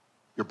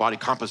 your body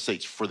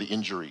compensates for the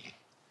injury.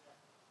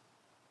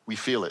 We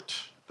feel it.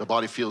 The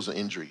body feels the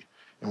injury.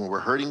 And when we're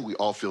hurting, we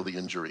all feel the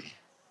injury.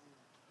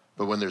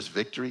 But when there's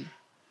victory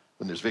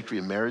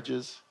in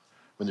marriages,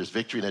 when there's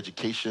victory in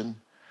education,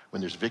 when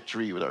there's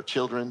victory with our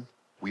children,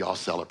 we all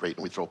celebrate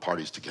and we throw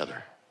parties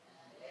together.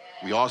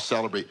 We all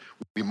celebrate.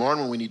 We mourn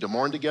when we need to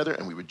mourn together,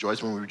 and we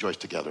rejoice when we rejoice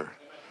together.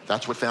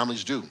 That's what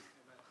families do.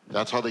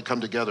 That's how they come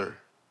together.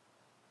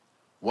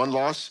 One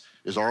loss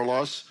is our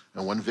loss,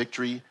 and one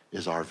victory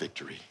is our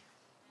victory.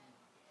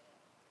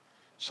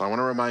 So I want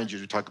to remind you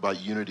to talk about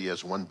unity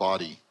as one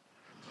body.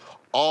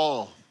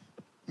 All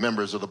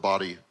members of the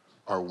body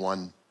are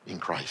one in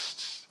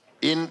Christ.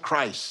 In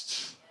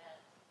Christ.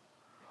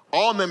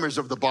 All members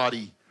of the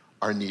body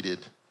are needed,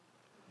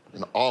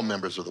 and all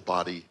members of the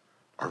body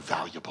are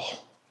valuable.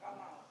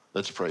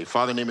 Let's pray.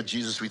 Father, in the name of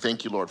Jesus, we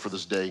thank you, Lord, for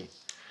this day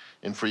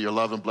and for your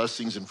love and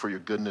blessings and for your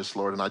goodness,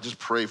 Lord. And I just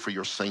pray for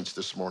your saints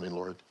this morning,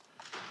 Lord.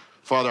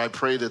 Father, I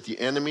pray that the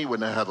enemy would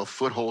not have a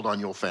foothold on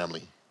your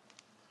family.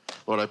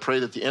 Lord, I pray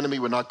that the enemy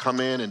would not come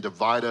in and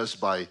divide us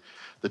by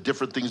the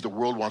different things the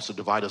world wants to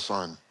divide us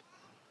on.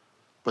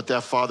 But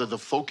that, Father, the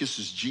focus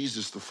is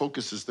Jesus. The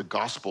focus is the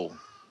gospel.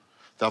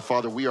 That,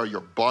 Father, we are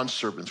your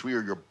bondservants. We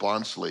are your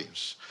bond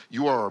slaves.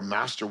 You are our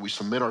master. We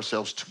submit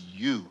ourselves to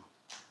you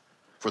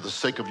for the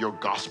sake of your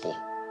gospel.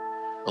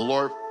 And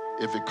Lord,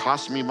 if it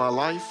costs me my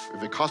life,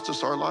 if it costs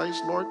us our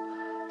lives, Lord,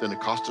 then it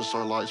costs us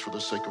our lives for the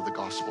sake of the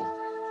gospel.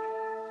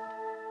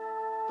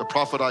 The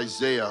prophet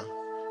Isaiah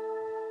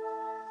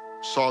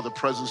saw the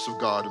presence of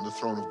God in the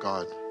throne of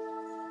God.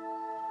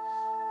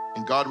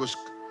 And God was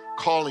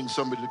calling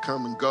somebody to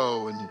come and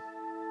go. And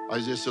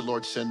Isaiah said,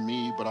 Lord, send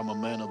me, but I'm a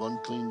man of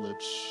unclean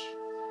lips.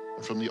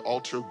 And from the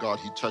altar of God,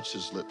 he touched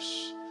his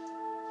lips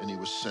and he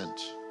was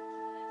sent.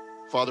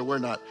 Father, we're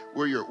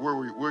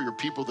your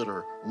people that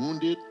are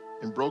wounded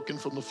and broken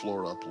from the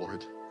floor up,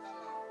 Lord.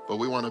 But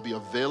we want to be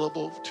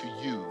available to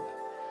you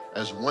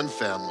as one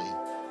family,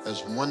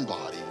 as one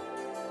body,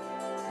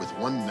 with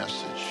one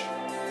message.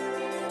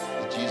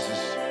 That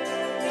Jesus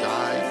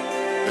died,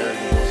 buried,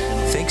 and rose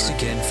again. Thanks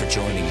again for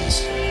joining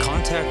us.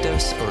 Contact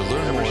us or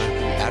learn more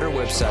at our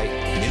website,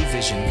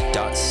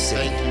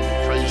 newvision.city. Thank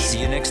you. Praise you.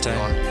 See you next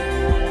time.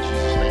 In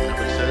Jesus' name.